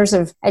 14 years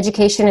of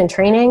education and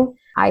training.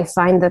 I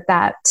find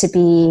that to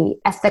be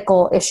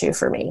ethical issue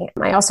for me.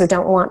 I also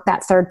don't want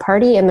that third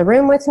party in the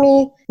room with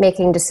me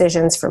making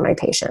decisions for my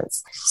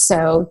patients.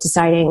 So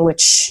deciding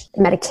which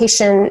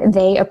medication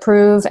they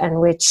approve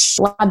and which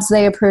labs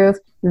they approve.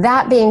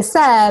 That being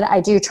said, I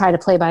do try to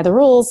play by the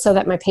rules so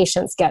that my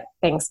patients get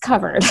things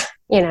covered.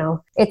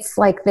 It's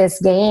like this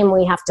game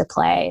we have to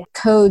play.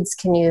 Codes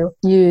can you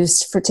use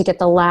to get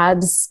the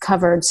labs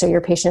covered so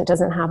your patient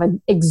doesn't have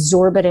an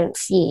exorbitant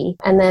fee.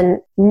 And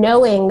then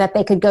knowing that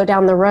they could go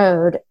down the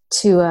road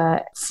to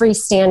a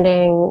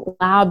freestanding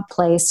lab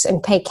place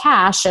and pay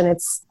cash and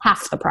it's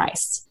half the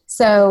price.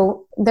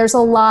 So there's a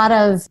lot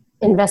of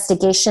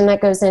investigation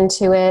that goes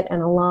into it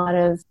and a lot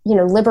of,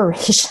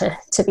 liberation,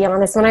 to be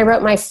honest. When I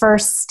wrote my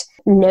first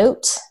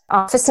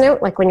office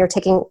note, like when you're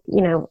taking,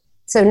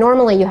 so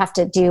normally you have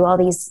to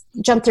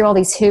jump through all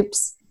these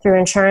hoops through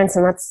insurance.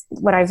 And that's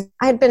what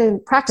I've been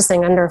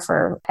practicing under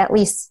for at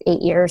least 8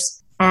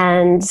 years.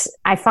 And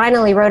I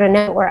finally wrote a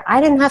note where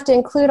I didn't have to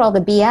include all the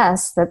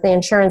BS that the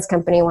insurance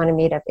company wanted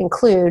me to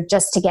include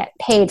just to get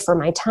paid for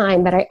my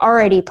time that I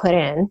already put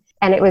in.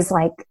 And it was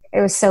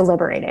so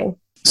liberating.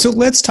 So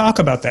let's talk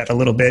about that a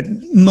little bit.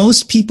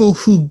 Most people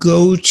who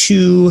go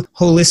to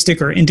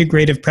holistic or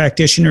integrative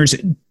practitioners,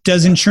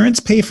 does insurance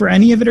pay for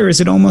any of it, or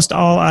is it almost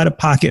all out of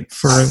pocket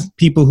for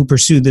people who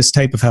pursue this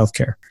type of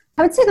healthcare?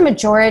 I would say the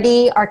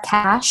majority are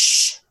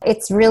cash.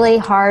 It's really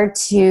hard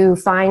to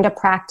find a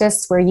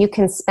practice where you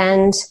can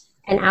spend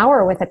an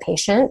hour with a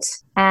patient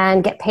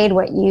and get paid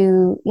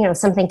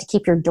something to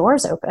keep your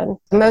doors open.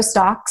 Most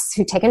docs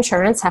who take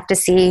insurance have to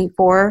see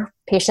 4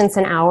 patients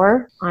an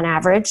hour on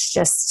average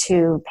just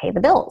to pay the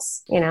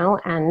bills,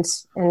 and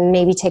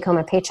maybe take home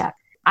a paycheck.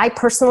 I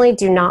personally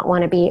do not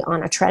want to be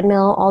on a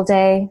treadmill all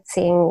day,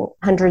 seeing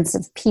hundreds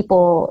of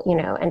people,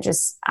 and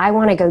I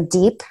want to go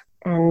deep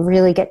and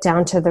really get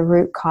down to the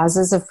root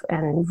causes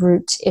and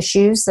root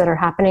issues that are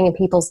happening in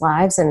people's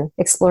lives and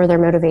explore their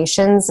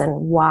motivations and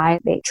why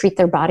they treat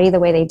their body the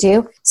way they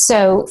do.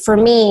 So for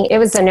me, it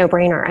was a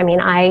no-brainer. I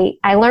mean,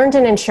 I learned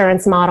an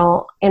insurance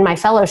model in my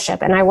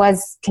fellowship and I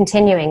was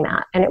continuing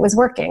that and it was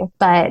working,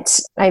 but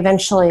I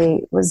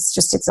eventually was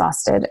just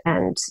exhausted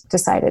and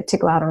decided to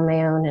go out on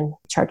my own and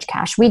charge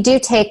cash. We do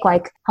take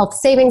like health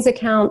savings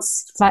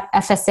accounts,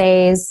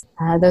 FSAs,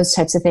 those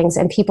types of things,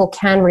 and people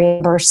can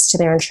reimburse to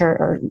their insurer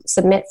or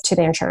submit to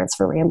the insurance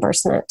for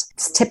reimbursement.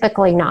 It's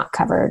typically not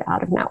covered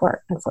out of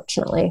network,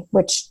 unfortunately,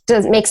 which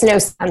makes no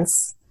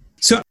sense.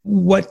 So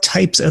what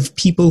types of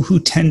people who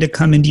tend to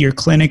come into your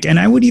clinic, and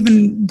I would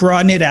even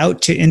broaden it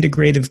out to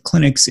integrative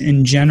clinics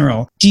in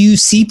general, do you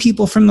see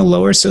people from the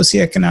lower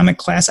socioeconomic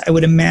class? I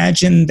would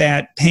imagine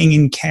that paying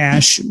in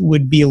cash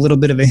would be a little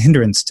bit of a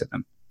hindrance to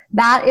them.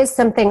 That is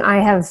something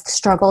I have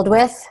struggled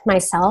with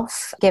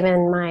myself,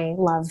 given my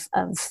love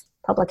of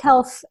public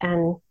health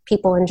and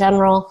people in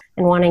general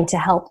and wanting to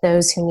help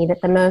those who need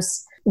it the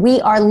most. We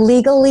are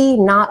legally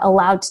not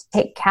allowed to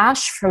take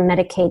cash from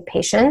Medicaid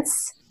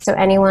patients. So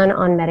anyone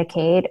on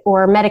Medicaid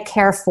or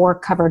Medicare for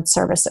covered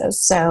services.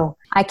 So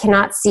I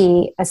cannot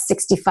see a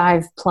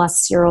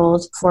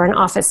 65-plus-year-old for an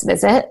office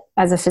visit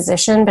as a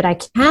physician, but I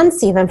can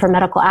see them for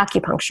medical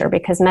acupuncture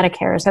because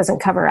Medicare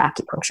doesn't cover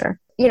acupuncture.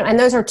 And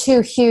those are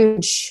 2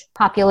 huge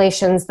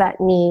populations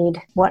that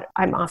need what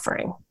I'm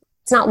offering.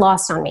 It's not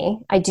lost on me.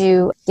 I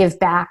do give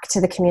back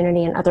to the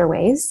community in other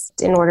ways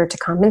in order to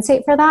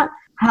compensate for that.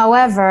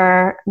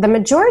 However, the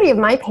majority of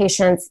my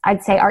patients,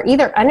 I'd say, are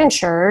either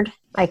uninsured,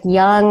 like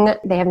young,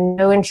 they have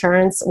no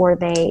insurance, or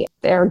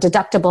their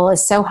deductible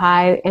is so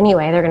high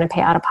anyway, they're going to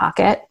pay out of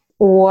pocket,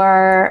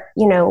 or,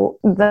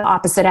 the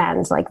opposite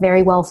end, like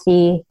very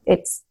wealthy,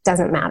 it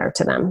doesn't matter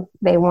to them.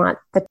 They want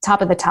the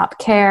top of the top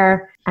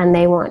care and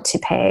they want to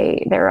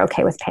pay, they're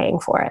okay with paying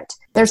for it.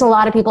 There's a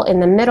lot of people in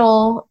the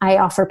middle. I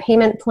offer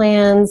payment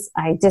plans.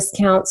 I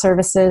discount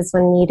services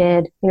when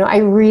needed. I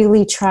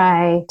really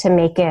try to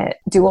make it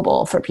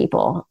doable for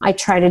people. I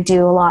try to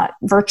do a lot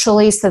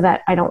virtually so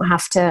that I don't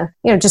have to,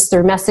 just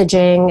through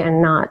messaging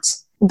and not.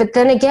 But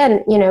then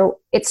again,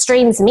 it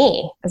strains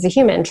me as a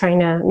human trying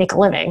to make a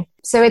living.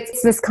 So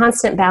it's this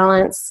constant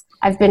balance.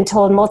 I've been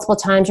told multiple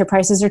times your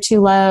prices are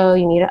too low.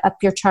 You need to up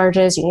your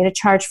charges. You need to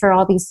charge for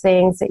all these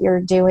things that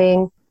you're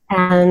doing.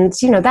 And,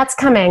 that's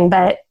coming,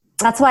 but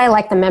That's why I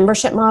like the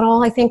membership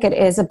model. I think it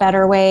is a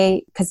better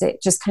way because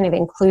it just kind of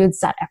includes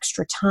that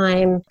extra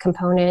time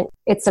component.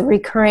 It's a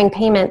recurring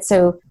payment.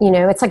 So,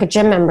 it's like a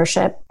gym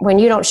membership. When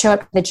you don't show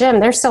up to the gym,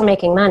 they're still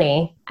making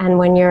money. And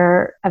when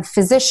you're a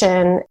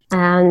physician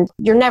and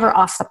you're never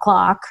off the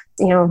clock,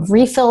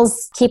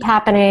 refills keep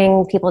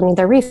happening. People need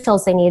their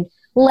refills. They need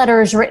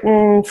letters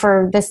written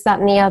for this, that,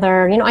 and the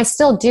other. I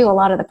still do a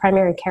lot of the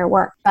primary care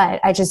work, but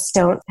I just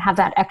don't have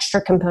that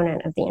extra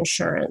component of the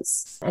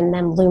insurance and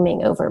them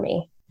looming over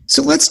me.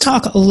 So let's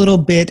talk a little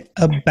bit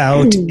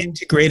about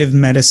integrative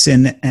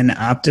medicine and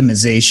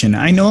optimization.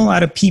 I know a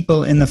lot of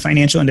people in the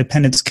financial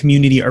independence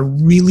community are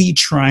really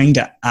trying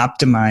to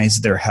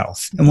optimize their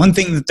health. And one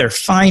thing that they're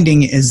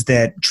finding is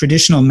that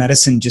traditional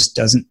medicine just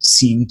doesn't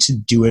seem to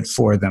do it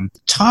for them.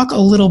 Talk a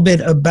little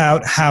bit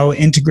about how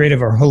integrative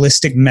or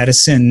holistic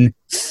medicine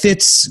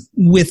fits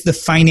with the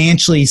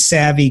financially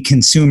savvy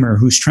consumer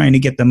who's trying to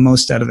get the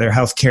most out of their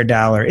healthcare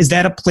dollar. Is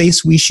that a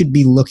place we should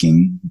be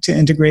looking to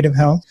integrative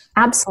health?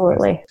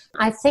 Absolutely.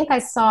 I think I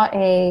saw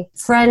a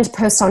friend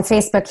post on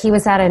Facebook. He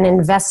was at an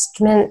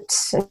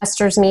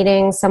investors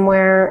meeting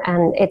somewhere,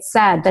 and it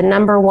said the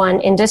number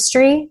one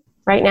industry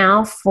right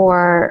now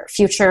for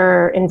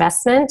future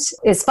investment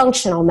is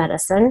functional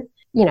medicine.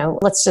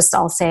 Let's just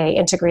all say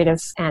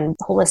integrative and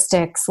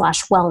holistic /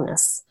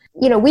 wellness.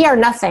 We are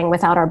nothing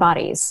without our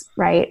bodies,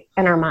 right?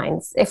 And our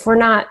minds. If we're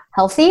not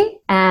healthy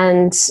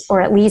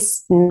or at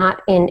least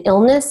not in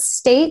illness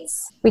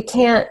states, we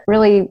can't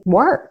really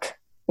work.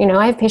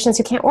 I have patients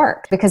who can't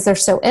work because they're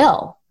so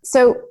ill.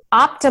 So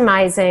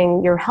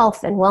optimizing your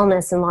health and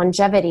wellness and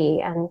longevity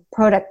and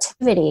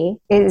productivity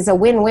is a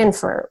win-win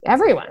for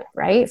everyone,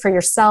 right? For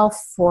yourself,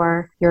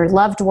 for your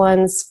loved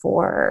ones,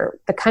 for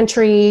the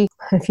country,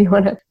 if you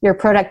want your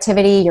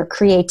productivity, your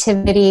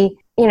creativity.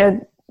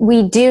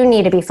 We do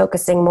need to be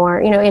focusing more.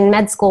 In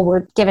med school,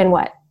 we're given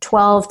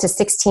 12 to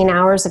 16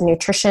 hours of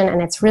nutrition,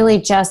 and it's really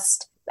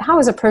just how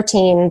is a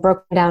protein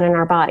broken down in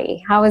our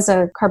body? How is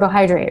a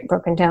carbohydrate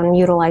broken down and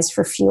utilized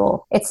for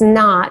fuel? It's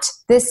not,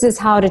 this is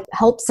how to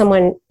help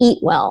someone eat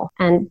well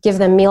and give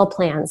them meal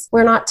plans.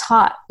 We're not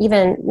taught,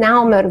 even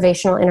now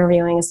motivational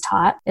interviewing is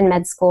taught in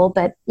med school,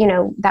 but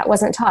that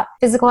wasn't taught.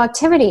 Physical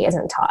activity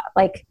isn't taught,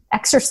 like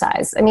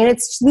exercise.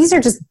 These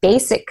are just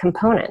basic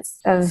components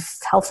of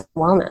health and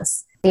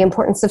wellness. The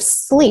importance of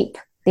sleep,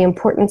 the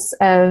importance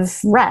of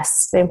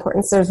rest, the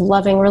importance of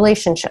loving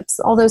relationships,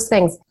 all those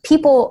things.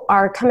 People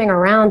are coming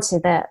around to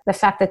the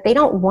fact that they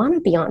don't want to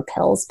be on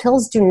pills.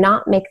 Pills do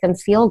not make them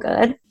feel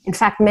good. In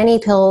fact, many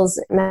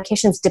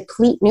medications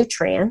deplete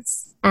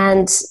nutrients,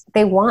 and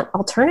they want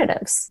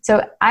alternatives.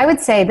 So I would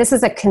say this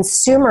is a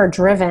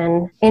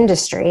consumer-driven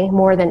industry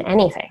more than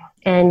anything.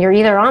 And you're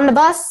either on the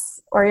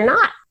bus or you're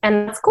not.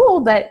 And that's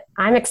cool, but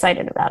I'm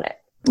excited about it.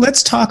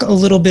 Let's talk a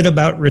little bit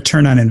about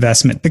return on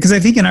investment, because I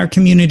think in our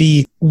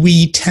community,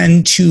 we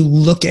tend to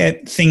look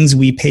at things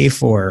we pay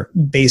for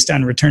based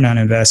on return on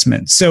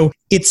investment. So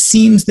it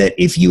seems that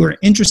if you are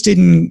interested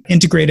in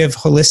integrative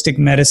holistic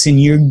medicine,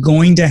 you're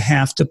going to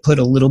have to put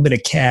a little bit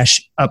of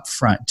cash up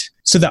front.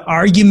 So the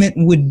argument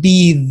would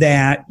be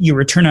that your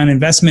return on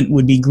investment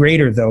would be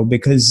greater, though,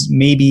 because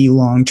maybe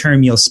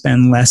long-term you'll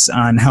spend less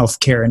on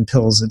healthcare and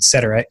pills, et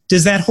cetera.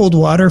 Does that hold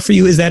water for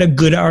you? Is that a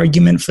good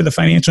argument for the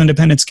financial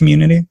independence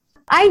community?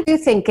 I do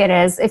think it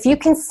is. If you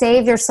can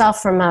save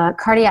yourself from a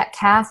cardiac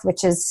cath,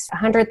 which is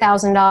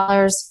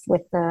 $100,000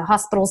 with the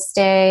hospital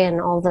stay and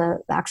all the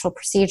actual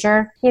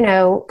procedure,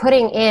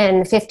 putting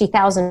in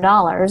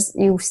 $50,000,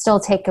 you still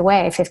take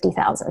away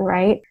 $50,000,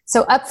 right?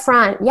 So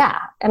upfront,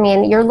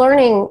 you're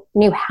learning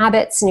new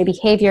habits, new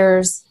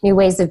behaviors, new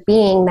ways of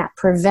being that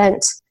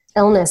prevent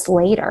illness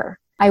later.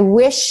 I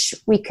wish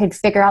we could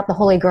figure out the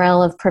holy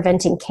grail of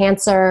preventing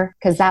cancer,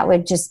 because that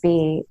would just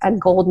be a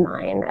gold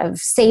mine of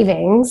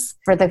savings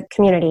for the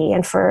community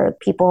and for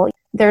people.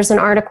 There's an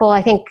article,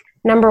 I think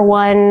number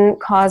one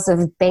cause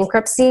of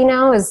bankruptcy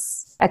now is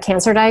a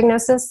cancer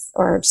diagnosis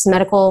or just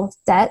medical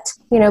debt.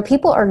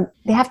 People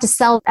they have to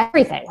sell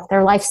everything,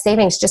 their life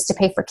savings, just to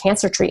pay for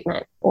cancer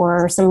treatment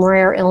or some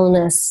rare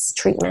illness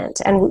treatment.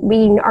 And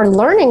we are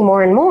learning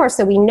more and more,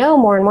 so we know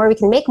more and more. We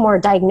can make more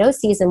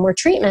diagnoses and more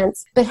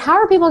treatments. But how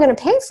are people going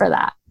to pay for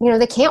that?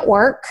 They can't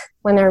work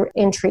when they're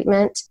in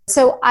treatment.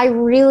 So I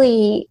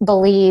really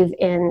believe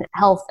in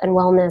health and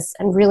wellness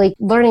and really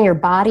learning your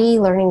body,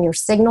 learning your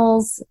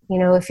signals.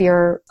 If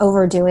you're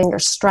overdoing your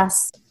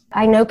stress.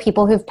 I know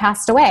people who've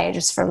passed away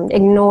just from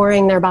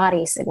ignoring their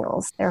body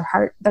signals, their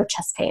heart, their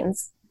chest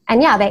pains.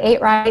 And they ate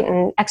right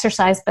and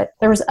exercised, but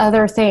there was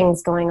other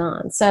things going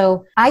on.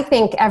 So I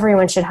think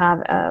everyone should have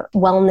a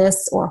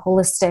wellness or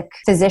holistic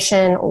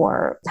physician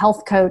or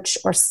health coach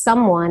or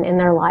someone in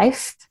their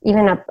life,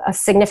 even a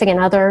significant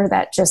other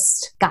that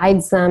just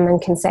guides them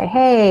and can say,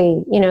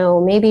 hey,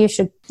 maybe you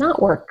should not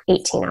work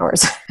 18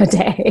 hours a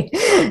day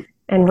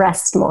and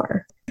rest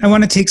more. I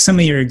want to take some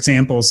of your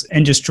examples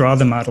and just draw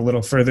them out a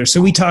little further.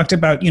 So we talked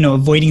about,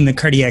 avoiding the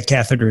cardiac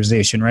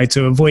catheterization, right?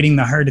 So avoiding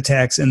the heart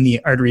attacks and the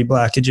artery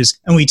blockages.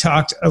 And we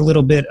talked a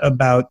little bit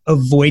about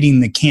avoiding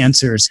the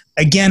cancers.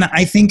 Again,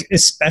 I think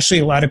especially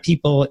a lot of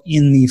people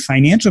in the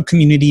financial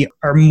community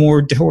are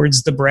more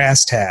towards the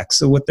brass tacks.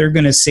 So what they're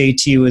going to say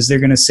to you is they're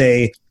going to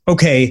say,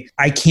 okay,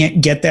 I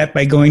can't get that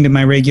by going to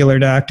my regular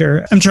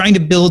doctor. I'm trying to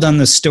build on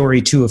the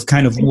story too of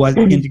kind of what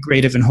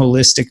integrative and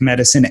holistic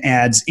medicine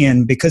adds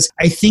in, because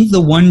I think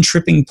the one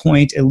tripping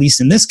point, at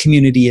least in this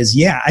community,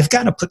 is, I've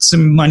got to put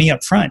some money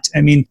up front. I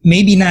mean,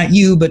 maybe not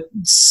you, but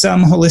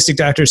some holistic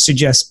doctors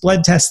suggest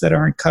blood tests that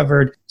aren't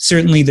covered.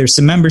 Certainly there's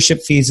some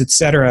membership fees, et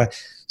cetera.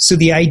 So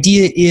the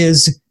idea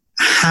is,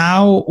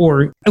 how,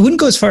 or I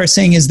wouldn't go as far as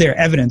saying is there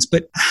evidence,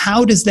 but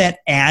how does that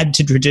add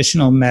to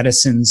traditional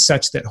medicine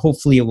such that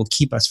hopefully it will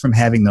keep us from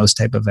having those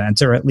type of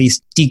events, or at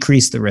least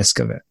decrease the risk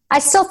of it? I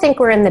still think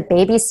we're in the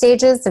baby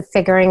stages of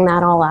figuring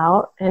that all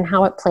out and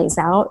how it plays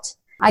out.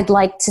 I'd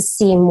like to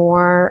see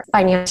more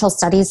financial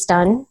studies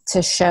done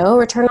to show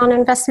return on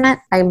investment.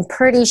 I'm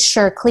pretty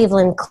sure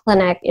Cleveland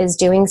Clinic is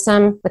doing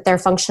some with their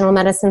functional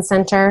medicine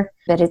center,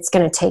 but it's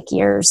going to take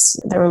years.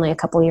 They're only a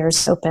couple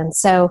years open.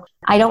 So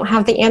I don't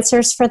have the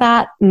answers for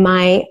that.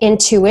 My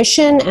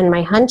intuition and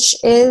my hunch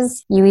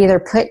is you either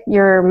put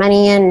your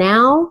money in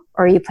now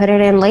or you put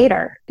it in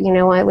later,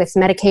 with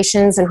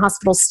medications and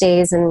hospital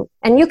stays. And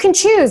you can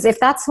choose if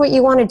that's what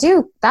you want to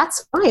do.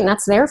 That's fine.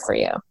 That's there for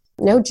you.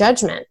 No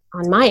judgment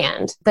on my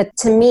end. But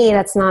to me,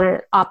 that's not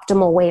an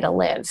optimal way to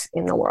live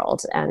in the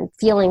world. And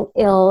feeling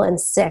ill and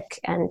sick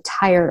and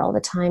tired all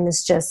the time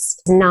is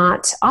just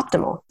not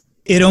optimal.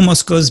 It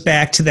almost goes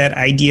back to that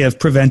idea of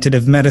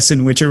preventative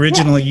medicine, which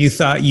originally you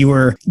thought you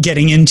were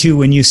getting into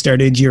when you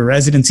started your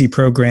residency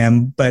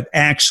program, but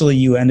actually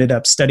you ended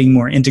up studying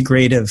more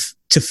integrative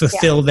to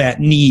fulfill that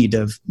need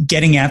of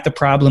getting at the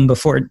problem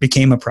before it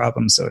became a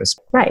problem, so to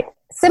speak. Right.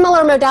 Similar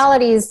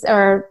modalities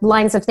or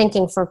lines of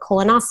thinking for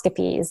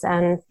colonoscopies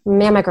and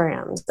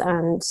mammograms.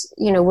 And,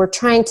 we're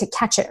trying to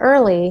catch it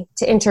early,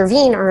 to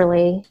intervene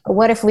early.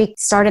 What if we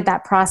started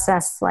that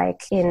process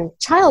like in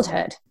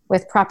childhood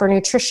with proper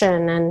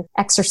nutrition and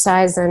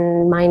exercise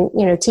and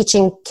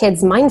teaching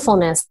kids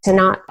mindfulness, to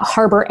not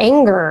harbor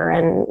anger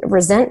and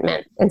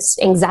resentment and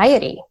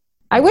anxiety.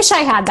 I wish I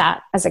had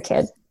that as a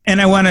kid. And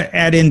I want to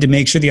add in to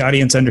make sure the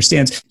audience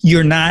understands,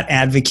 you're not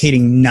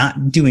advocating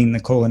not doing the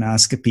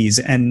colonoscopies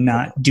and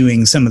not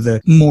doing some of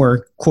the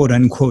more quote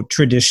unquote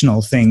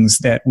traditional things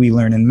that we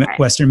learn in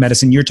Western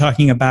medicine. You're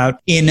talking about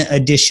in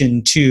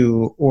addition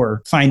to,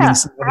 or finding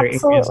some other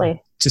areas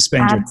to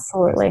spend your time.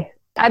 Absolutely.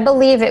 I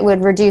believe it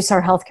would reduce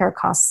our healthcare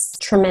costs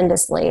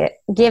tremendously,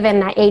 given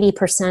that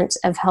 80%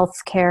 of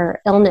healthcare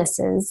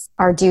illnesses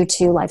are due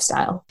to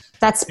lifestyle.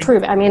 That's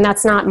proven. I mean,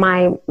 that's not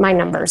my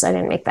numbers. I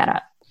didn't make that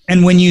up.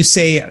 And when you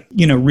say,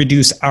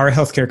 reduce our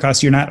healthcare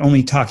costs, you're not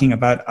only talking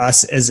about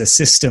us as a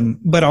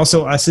system, but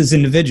also us as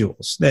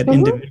individuals, that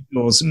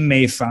individuals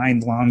may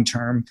find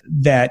long-term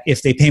that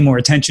if they pay more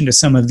attention to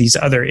some of these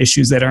other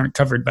issues that aren't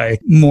covered by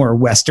more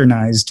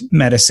westernized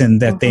medicine,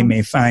 that they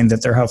may find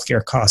that their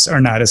healthcare costs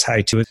are not as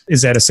high to it.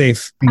 Is that a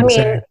safe thing to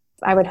say?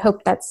 I would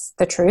hope that's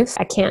the truth.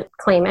 I can't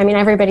claim. I mean,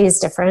 everybody's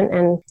different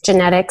and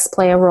genetics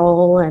play a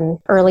role and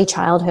early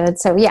childhood.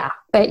 So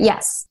but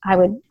yes, I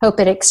would hope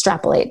it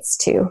extrapolates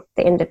to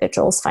the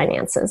individual's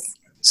finances.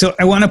 So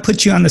I want to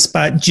put you on the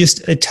spot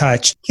just a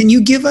touch. Can you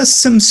give us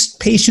some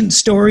patient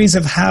stories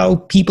of how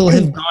people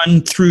have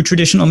gone through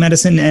traditional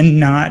medicine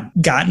and not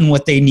gotten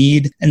what they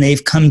need, and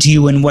they've come to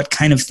you, and what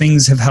kind of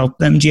things have helped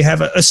them? Do you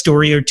have a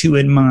story or two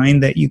in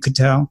mind that you could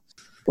tell?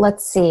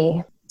 Let's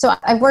see. So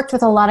I've worked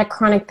with a lot of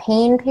chronic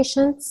pain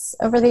patients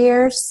over the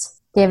years,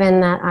 given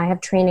that I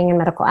have training in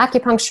medical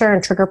acupuncture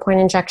and trigger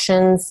point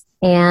injections.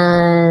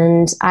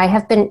 And I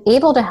have been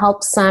able to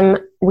help some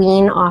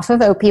wean off of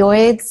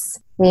opioids,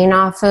 wean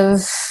off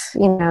of,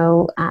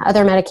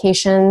 other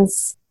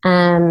medications,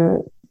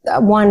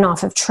 one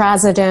off of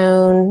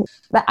trazodone.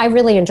 But I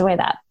really enjoy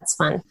that. It's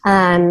fun.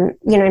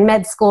 In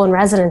med school and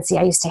residency,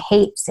 I used to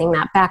hate seeing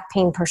that back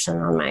pain person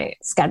on my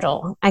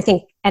schedule. I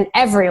think, and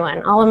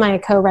everyone, all of my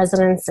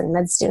co-residents and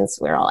med students,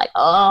 we were all like,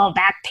 oh,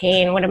 back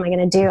pain. What am I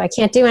going to do? I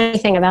can't do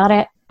anything about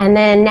it. And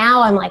then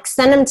now I'm like,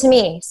 send them to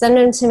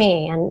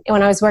me. And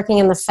when I was working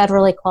in the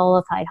federally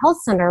qualified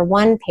health center,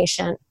 one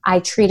patient, I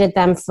treated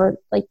them for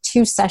like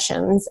 2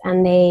 sessions,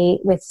 and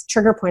with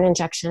trigger point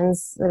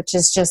injections, which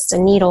is just a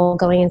needle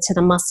going into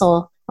the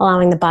muscle,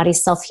 allowing the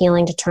body's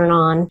self-healing to turn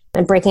on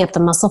and breaking up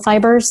the muscle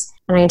fibers.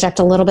 And I inject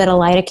a little bit of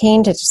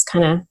lidocaine to just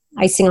kind of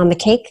icing on the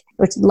cake,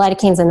 which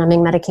lidocaine is a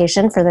numbing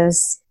medication for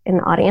those in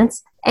the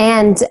audience.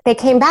 And they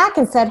came back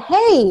and said,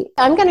 hey,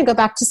 I'm going to go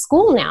back to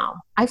school now.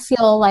 I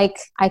feel like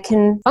I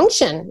can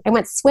function. I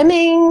went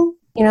swimming,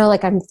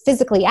 like I'm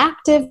physically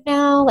active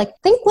now. Like,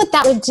 think what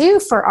that would do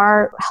for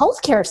our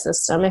healthcare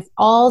system if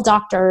all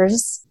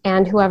doctors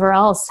and whoever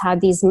else had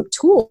these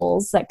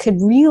tools that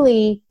could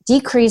really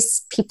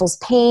decrease people's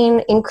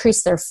pain,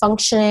 increase their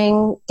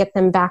functioning, get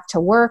them back to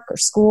work or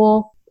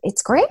school.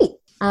 It's great.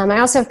 I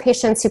also have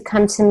patients who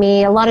come to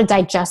me, a lot of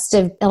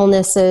digestive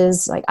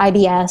illnesses like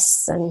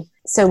IBS. And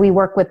so we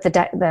work with the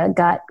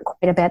gut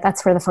quite a bit.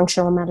 That's where the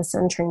functional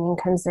medicine training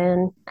comes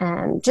in.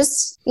 And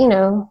just,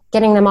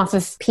 getting them off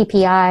of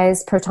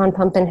PPIs, proton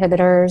pump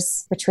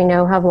inhibitors, which we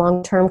know have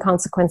long-term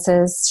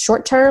consequences.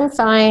 Short-term,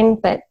 fine,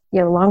 but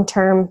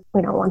long-term,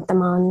 we don't want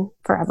them on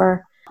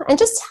forever. And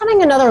just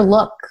having another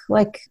look.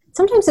 Like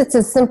sometimes it's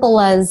as simple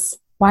as,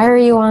 why are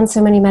you on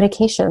so many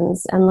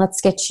medications? And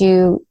let's get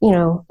you,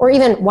 or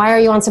even why are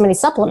you on so many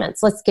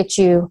supplements? Let's get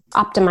you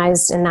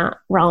optimized in that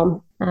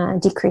realm,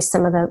 decrease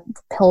some of the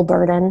pill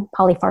burden,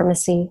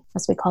 polypharmacy,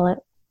 as we call it.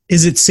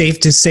 Is it safe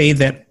to say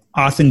that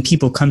often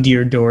people come to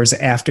your doors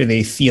after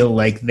they feel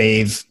like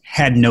they've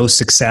had no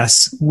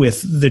success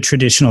with the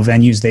traditional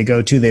venues they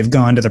go to? They've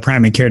gone to the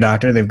primary care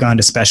doctor, they've gone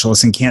to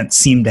specialists and can't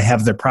seem to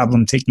have their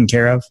problem taken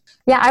care of?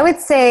 Yeah, I would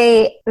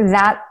say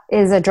that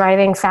is a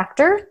driving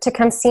factor to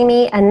come see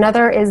me.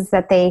 Another is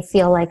that they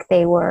feel like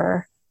a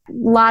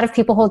lot of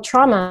people hold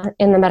trauma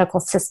in the medical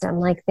system.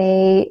 Like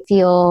they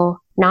feel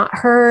not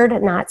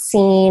heard, not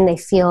seen. They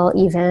feel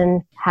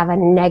even have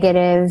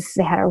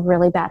they had a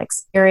really bad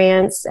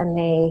experience and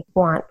they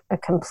want a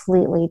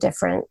completely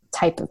different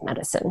type of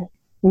medicine.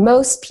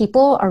 Most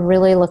people are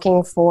really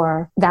looking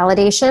for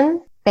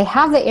validation. They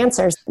have the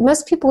answers.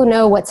 Most people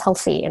know what's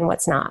healthy and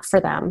what's not for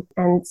them.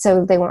 And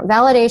so they want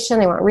validation,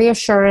 they want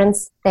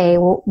reassurance, they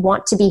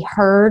want to be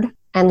heard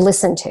and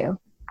listened to.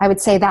 I would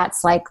say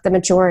that's like the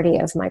majority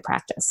of my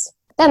practice.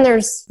 Then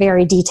there's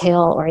very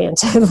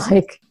detail-oriented,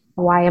 like,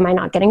 why am I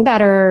not getting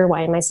better?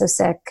 Why am I so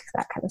sick?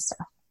 That kind of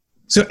stuff.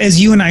 So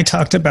as you and I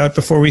talked about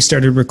before we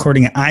started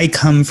recording, I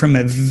come from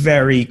a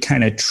very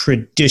kind of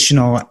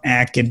traditional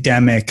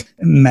academic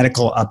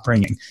medical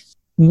upbringing.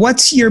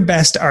 What's your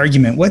best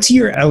argument? What's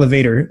your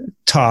elevator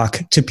talk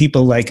to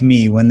people like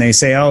me when they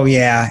say, oh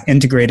yeah,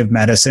 integrative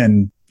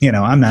medicine,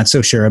 I'm not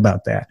so sure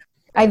about that?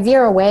 I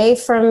veer away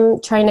from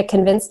trying to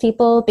convince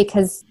people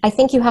because I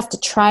think you have to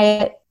try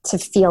it to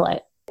feel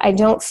it. I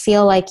don't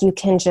feel like you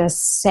can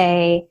just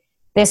say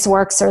this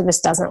works or this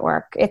doesn't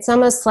work. It's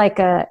almost like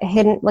a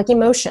hidden, like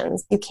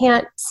emotions. You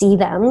can't see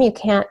them.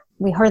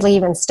 We hardly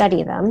even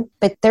study them,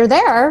 but they're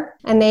there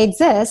and they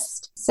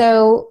exist.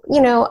 So,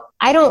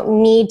 I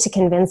don't need to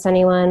convince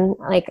anyone.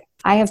 Like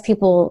I have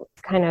people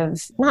kind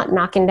of not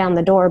knocking down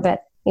the door,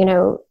 but,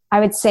 I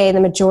would say the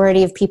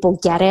majority of people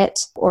get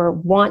it or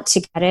want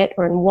to get it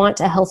or want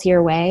a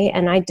healthier way.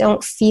 And I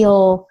don't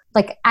feel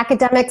like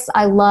academics,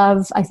 I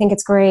think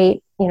it's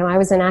great. I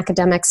was in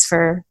academics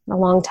for a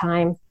long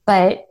time,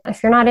 but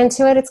if you're not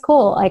into it, it's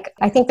cool. Like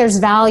I think there's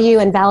value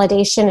and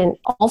validation in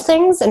all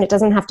things, and it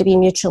doesn't have to be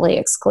mutually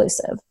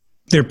exclusive.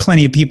 There are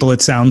plenty of people,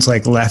 it sounds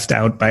like, left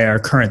out by our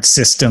current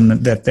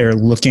system that they're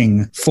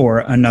looking for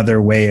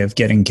another way of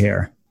getting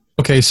care.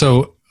 Okay,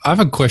 so I have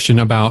a question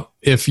about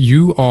if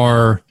you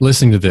are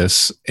listening to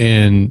this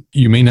and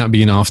you may not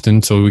be in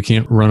Austin, so we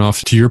can't run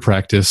off to your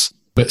practice,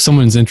 but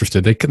someone's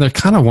interested. They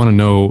kind of want to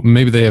know,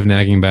 maybe they have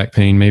nagging back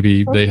pain,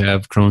 maybe they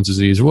have Crohn's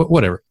disease, or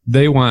whatever.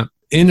 They want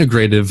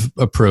integrative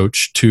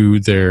approach to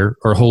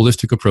or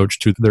holistic approach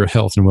to their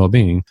health and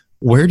well-being.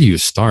 Where do you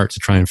start to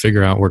try and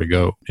figure out where to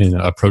go and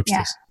approach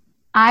this?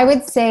 I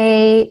would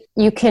say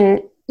you can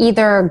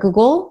either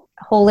Google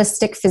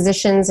holistic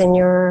physicians in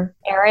your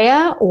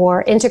area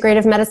or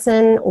integrative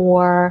medicine,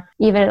 or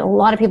even a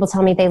lot of people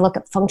tell me they look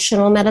at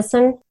functional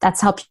medicine.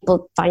 That's how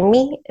people find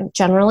me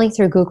generally,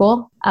 through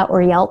Google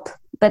or Yelp.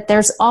 But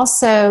there's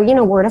also,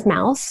 word of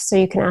mouth. So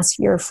you can ask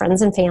your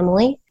friends and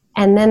family.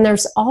 And then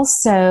there's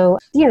also,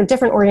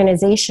 different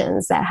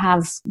organizations that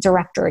have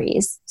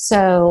directories.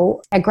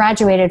 So I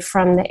graduated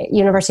from the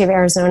University of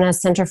Arizona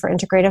Center for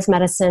Integrative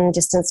Medicine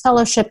Distance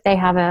Fellowship. They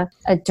have a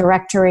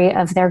directory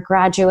of their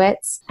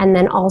graduates. And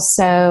then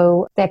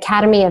also the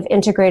Academy of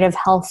Integrative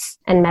Health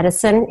and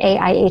Medicine,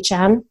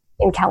 AIHM,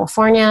 in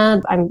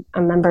California. I'm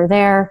a member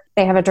there.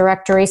 They have a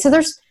directory. So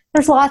there's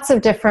lots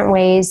of different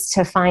ways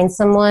to find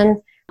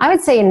someone. I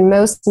would say in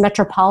most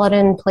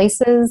metropolitan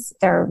places,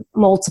 there are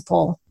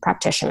multiple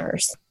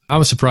practitioners. I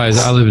was surprised.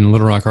 I live in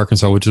Little Rock,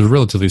 Arkansas, which is a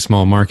relatively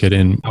small market,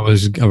 and I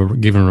was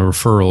given a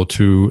referral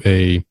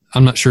to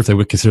I'm not sure if they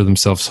would consider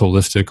themselves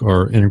holistic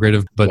or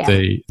integrative, but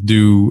they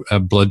do a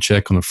blood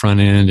check on the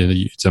front end, and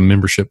it's a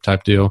membership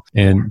type deal,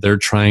 and they're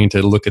trying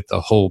to look at the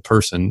whole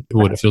person,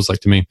 what it feels like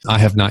to me. I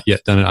have not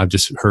yet done it. I've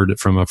just heard it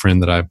from a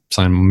friend that I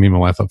signed me and my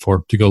wife up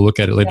for to go look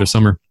at it later this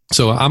summer.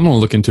 So I'm going to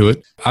look into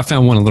it. I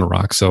found one in Little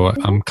Rock, so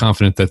I'm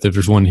confident that if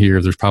there's one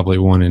here, there's probably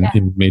one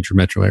in major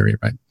metro area,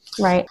 right?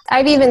 Right.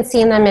 I've even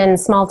seen them in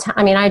small towns.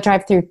 I mean, I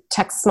drive through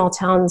small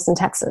towns in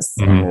Texas,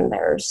 and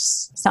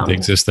there's some. They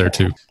exist there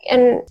too.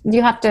 And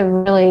you have to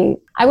really,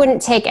 I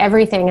wouldn't take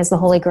everything as the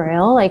Holy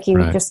Grail. Like you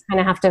just kind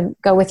of have to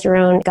go with your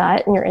own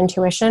gut and your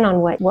intuition on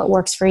what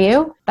works for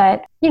you.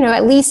 But,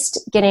 at least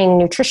getting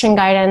nutrition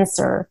guidance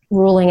or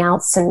ruling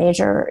out some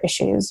major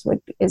issues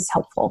is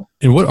helpful.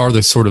 And what are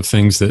the sort of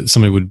things that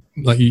somebody would,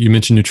 like you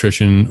mentioned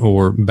nutrition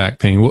or back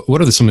pain,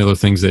 what are some of the other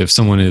things that if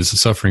someone is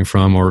suffering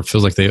from or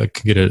feels like they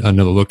could get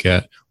another look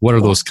at, what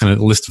are those kind of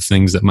list of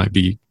things that might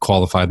be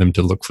qualify them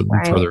to look for them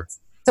further?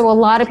 So a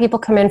lot of people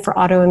come in for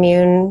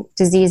autoimmune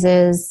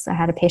diseases. I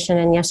had a patient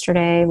in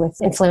yesterday with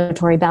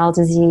inflammatory bowel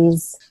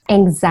disease,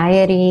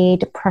 anxiety,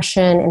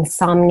 depression,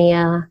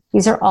 insomnia.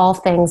 These are all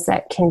things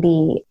that can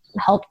be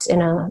helped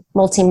in a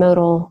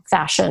multimodal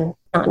fashion,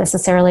 not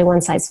necessarily one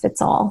size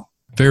fits all.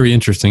 Very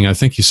interesting. I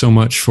thank you so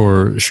much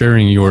for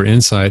sharing your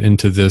insight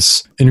into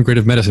this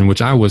integrative medicine,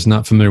 which I was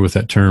not familiar with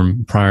that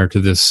term prior to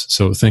this.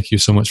 So thank you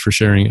so much for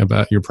sharing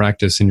about your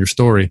practice and your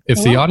story.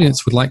 If the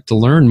audience would like to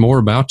learn more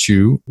about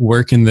you,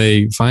 where can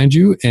they find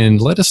you?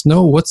 And let us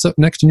know what's up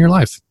next in your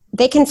life.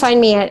 They can find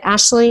me at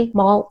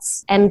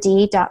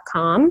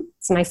ashleymaltzmd.com.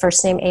 It's my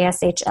first name,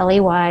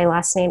 ASHLEY,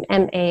 last name,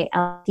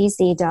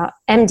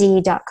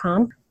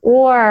 MALTZ.MD.com.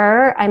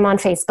 Or I'm on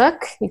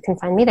Facebook. You can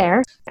find me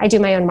there. I do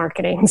my own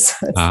marketing, so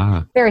it's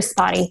very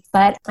spotty,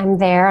 but I'm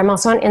there. I'm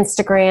also on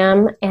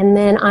Instagram. And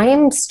then I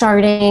am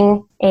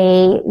starting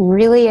a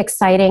really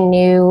exciting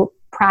new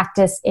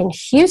practice in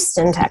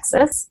Houston,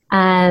 Texas,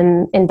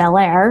 in Bel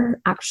Air,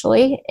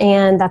 actually.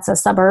 And that's a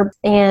suburb.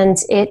 And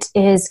it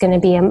is going to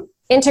be an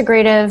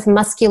integrative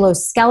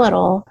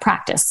musculoskeletal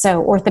practice.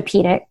 So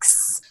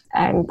orthopedics.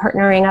 I'm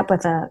partnering up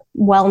with a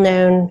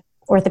well-known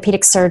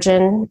orthopedic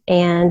surgeon,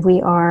 and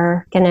we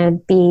are going to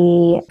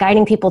be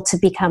guiding people to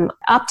become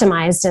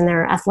optimized in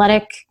their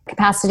athletic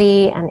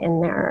capacity and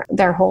in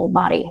their whole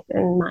body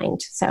and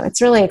mind. So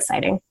it's really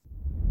exciting.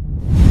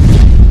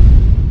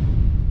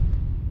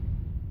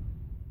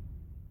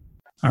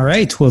 All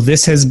right. Well,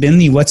 this has been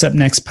the What's Up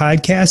Next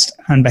podcast.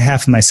 On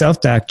behalf of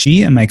myself, Doc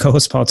G, and my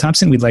co-host Paul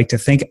Thompson, we'd like to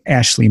thank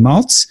Ashley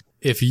Maltz.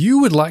 If you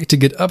would like to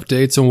get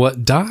updates on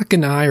what Doc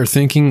and I are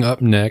thinking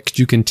up next,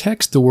 you can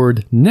text the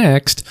word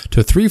NEXT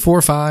to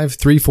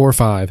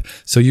 345-345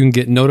 so you can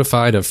get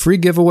notified of free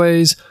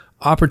giveaways,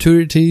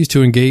 opportunities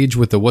to engage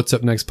with the What's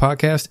Up Next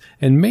podcast,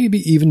 and maybe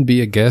even be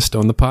a guest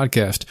on the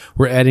podcast.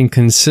 We're adding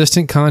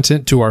consistent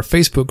content to our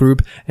Facebook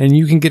group, and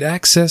you can get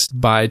access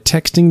by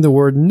texting the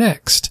word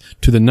NEXT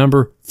to the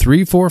number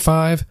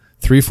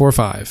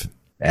 345-345.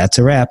 That's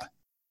a wrap.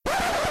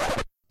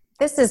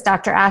 This is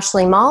Dr.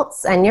 Ashley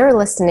Maltz, and you're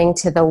listening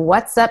to the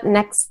What's Up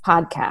Next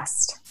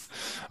podcast.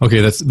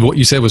 Okay, that's what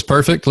you said was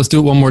perfect. Let's do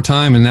it one more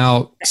time, and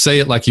now say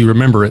it like you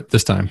remember it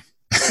this time.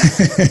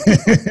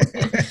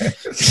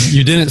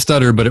 You didn't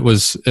stutter, but it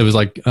was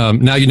like,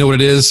 now you know what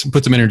it is.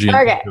 Put some energy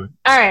into it.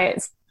 All right.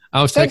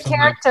 I was good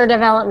character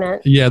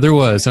development. Yeah, there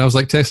was. And I was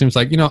like texting him. It's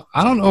like,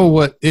 I don't know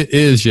what it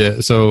is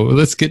yet. So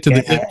let's get to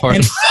the it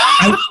part.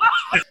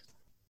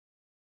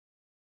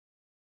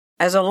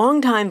 As a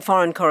longtime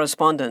foreign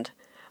correspondent,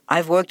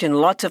 I've worked in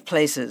lots of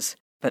places,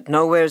 but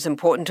nowhere as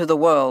important to the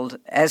world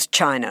as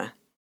China.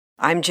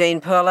 I'm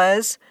Jane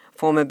Perlez,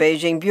 former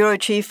Beijing bureau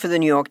chief for the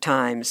New York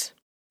Times.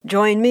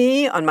 Join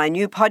me on my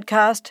new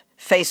podcast,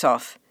 Face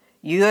Off,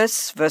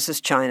 U.S.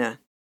 versus China,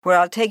 where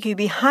I'll take you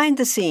behind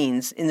the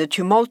scenes in the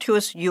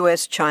tumultuous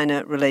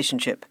U.S.-China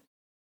relationship.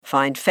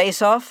 Find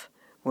Face Off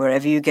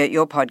wherever you get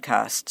your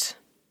podcasts.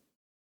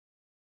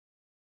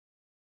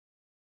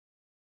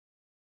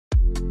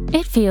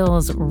 It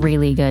feels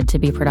really good to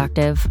be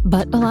productive,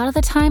 but a lot of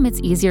the time it's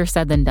easier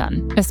said than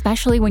done,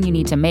 especially when you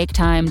need to make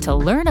time to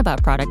learn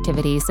about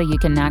productivity so you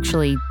can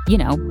actually,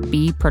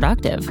 be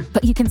productive.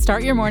 But you can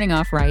start your morning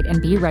off right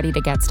and be ready to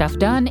get stuff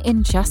done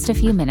in just a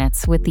few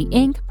minutes with the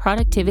Inc.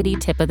 Productivity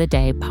Tip of the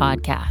Day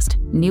podcast.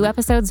 New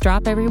episodes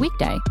drop every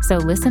weekday, so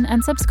listen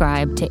and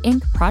subscribe to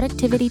Inc.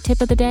 Productivity Tip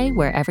of the Day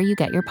wherever you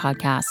get your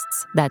podcasts.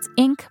 That's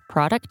Inc.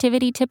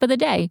 Productivity Tip of the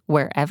Day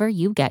wherever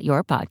you get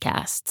your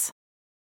podcasts.